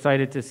 we're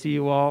excited to see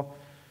you all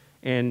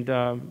and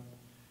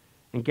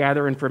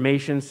gather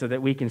information so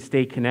that we can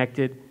stay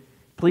connected.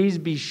 Please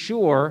be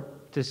sure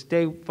to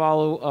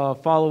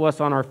follow us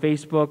on our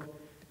Facebook.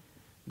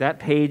 That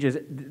page is,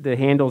 the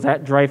handle's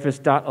at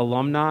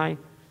dreyfoos.alumni.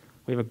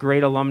 We have a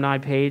great alumni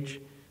page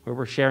where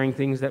we're sharing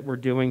things that we're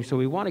doing, so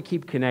we want to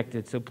keep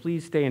connected. So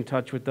please stay in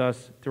touch with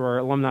us through our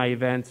alumni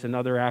events and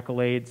other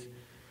accolades.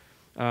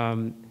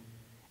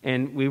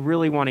 And we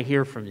really want to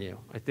hear from you.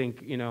 I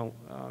think, you know,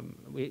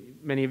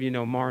 many of you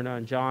know Marna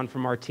and John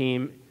from our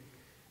team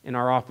in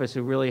our office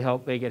who really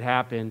helped make it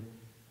happen.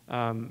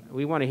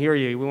 We want to hear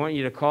you. We want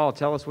you to call,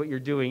 tell us what you're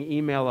doing,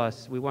 email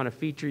us. We want to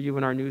feature you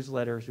in our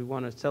newsletters. We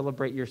want to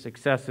celebrate your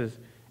successes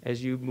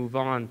as you move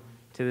on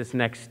to this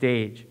next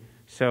stage.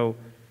 So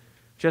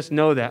just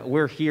know that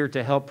we're here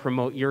to help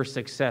promote your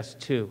success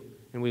too,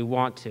 and we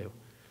want to.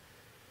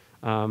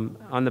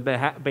 On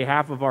the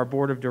behalf of our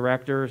board of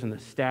directors and the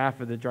staff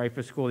of the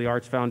Dreyfoos School of the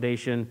Arts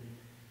Foundation,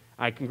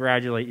 I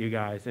congratulate you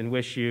guys and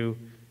wish you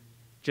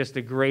just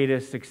the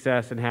greatest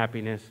success and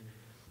happiness.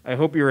 I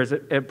hope you're as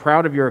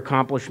proud of your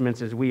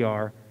accomplishments as we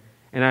are.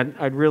 And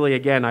I'd really,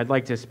 again, I'd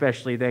like to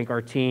especially thank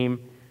our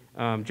team,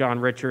 John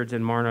Richards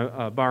and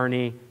Marna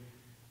Barney,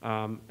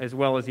 as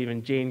well as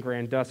even Jane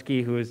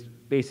Grandusky, who is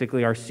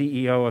basically our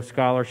CEO of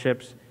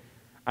scholarships.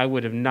 I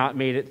would have not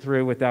made it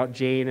through without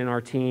Jane and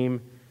our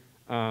team.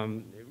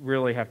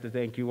 Really have to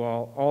thank you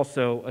all.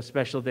 Also, a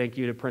special thank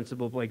you to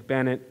Principal Blake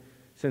Bennett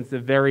since the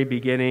very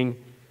beginning.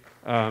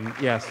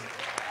 Yes.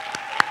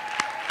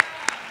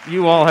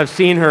 You all have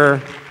seen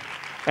her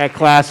at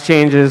class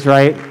changes,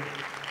 right?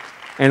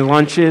 And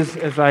lunches,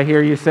 as I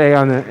hear you say,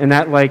 and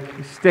that like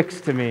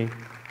sticks to me.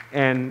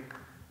 And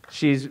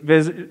she's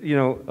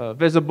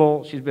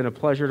visible. She's been a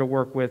pleasure to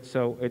work with.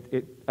 So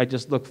I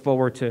just look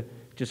forward to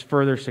just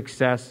further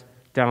success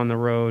down the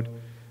road.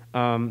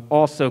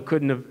 Also,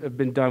 couldn't have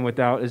been done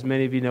without, as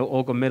many of you know,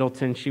 Olga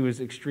Middleton. She was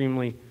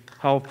extremely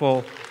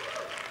helpful,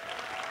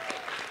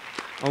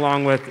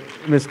 along with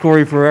Ms.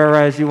 Corey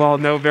Ferreira, as you all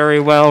know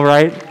very well,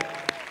 right?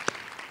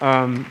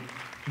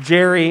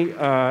 Jerry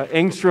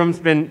Engstrom's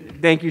been,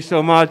 thank you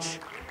so much.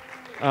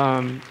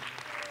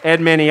 Ed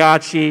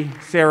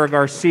Maniaci, Sarah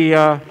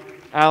Garcia,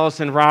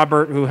 Allison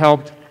Robert, who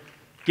helped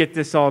get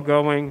this all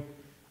going.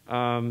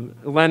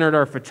 Leonard,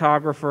 our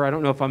photographer. I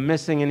don't know if I'm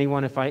missing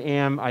anyone. If I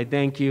am, I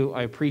thank you.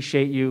 I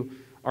appreciate you.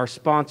 Our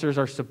sponsors,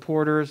 our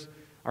supporters,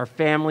 our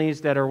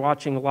families that are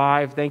watching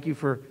live, thank you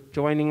for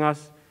joining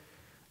us.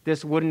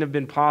 This wouldn't have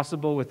been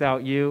possible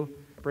without you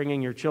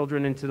bringing your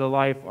children into the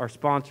life, our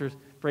sponsors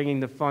bringing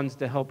the funds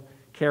to help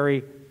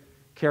carry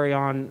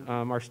on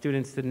our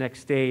students to the next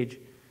stage.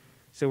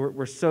 So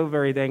we're so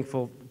very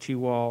thankful to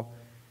you all.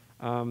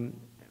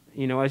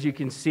 As you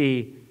can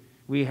see,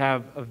 we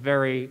have a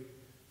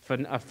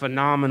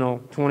phenomenal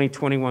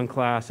 2021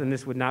 class, and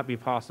this would not be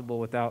possible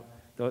without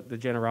the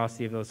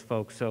generosity of those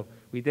folks. So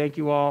we thank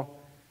you all,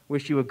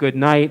 wish you a good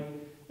night,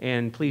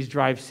 and please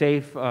drive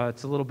safe.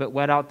 It's a little bit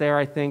wet out there,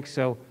 I think,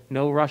 so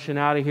no rushing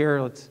out of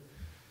here.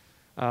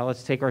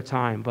 Let's take our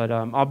time. But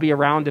I'll be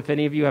around if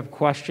any of you have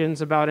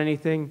questions about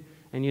anything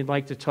and you'd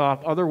like to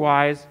talk.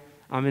 Otherwise,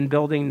 I'm in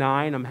Building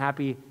 9. I'm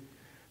happy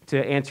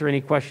to answer any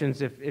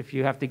questions if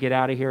you have to get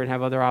out of here and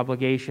have other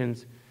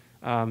obligations.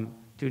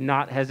 Do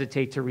not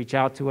hesitate to reach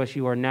out to us.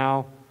 You are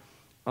now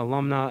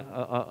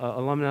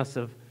alumnus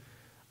of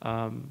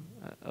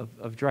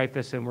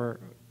Dreyfoos, and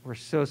we're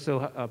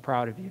so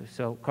proud of you.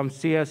 So come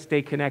see us,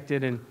 stay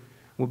connected, and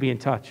we'll be in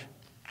touch.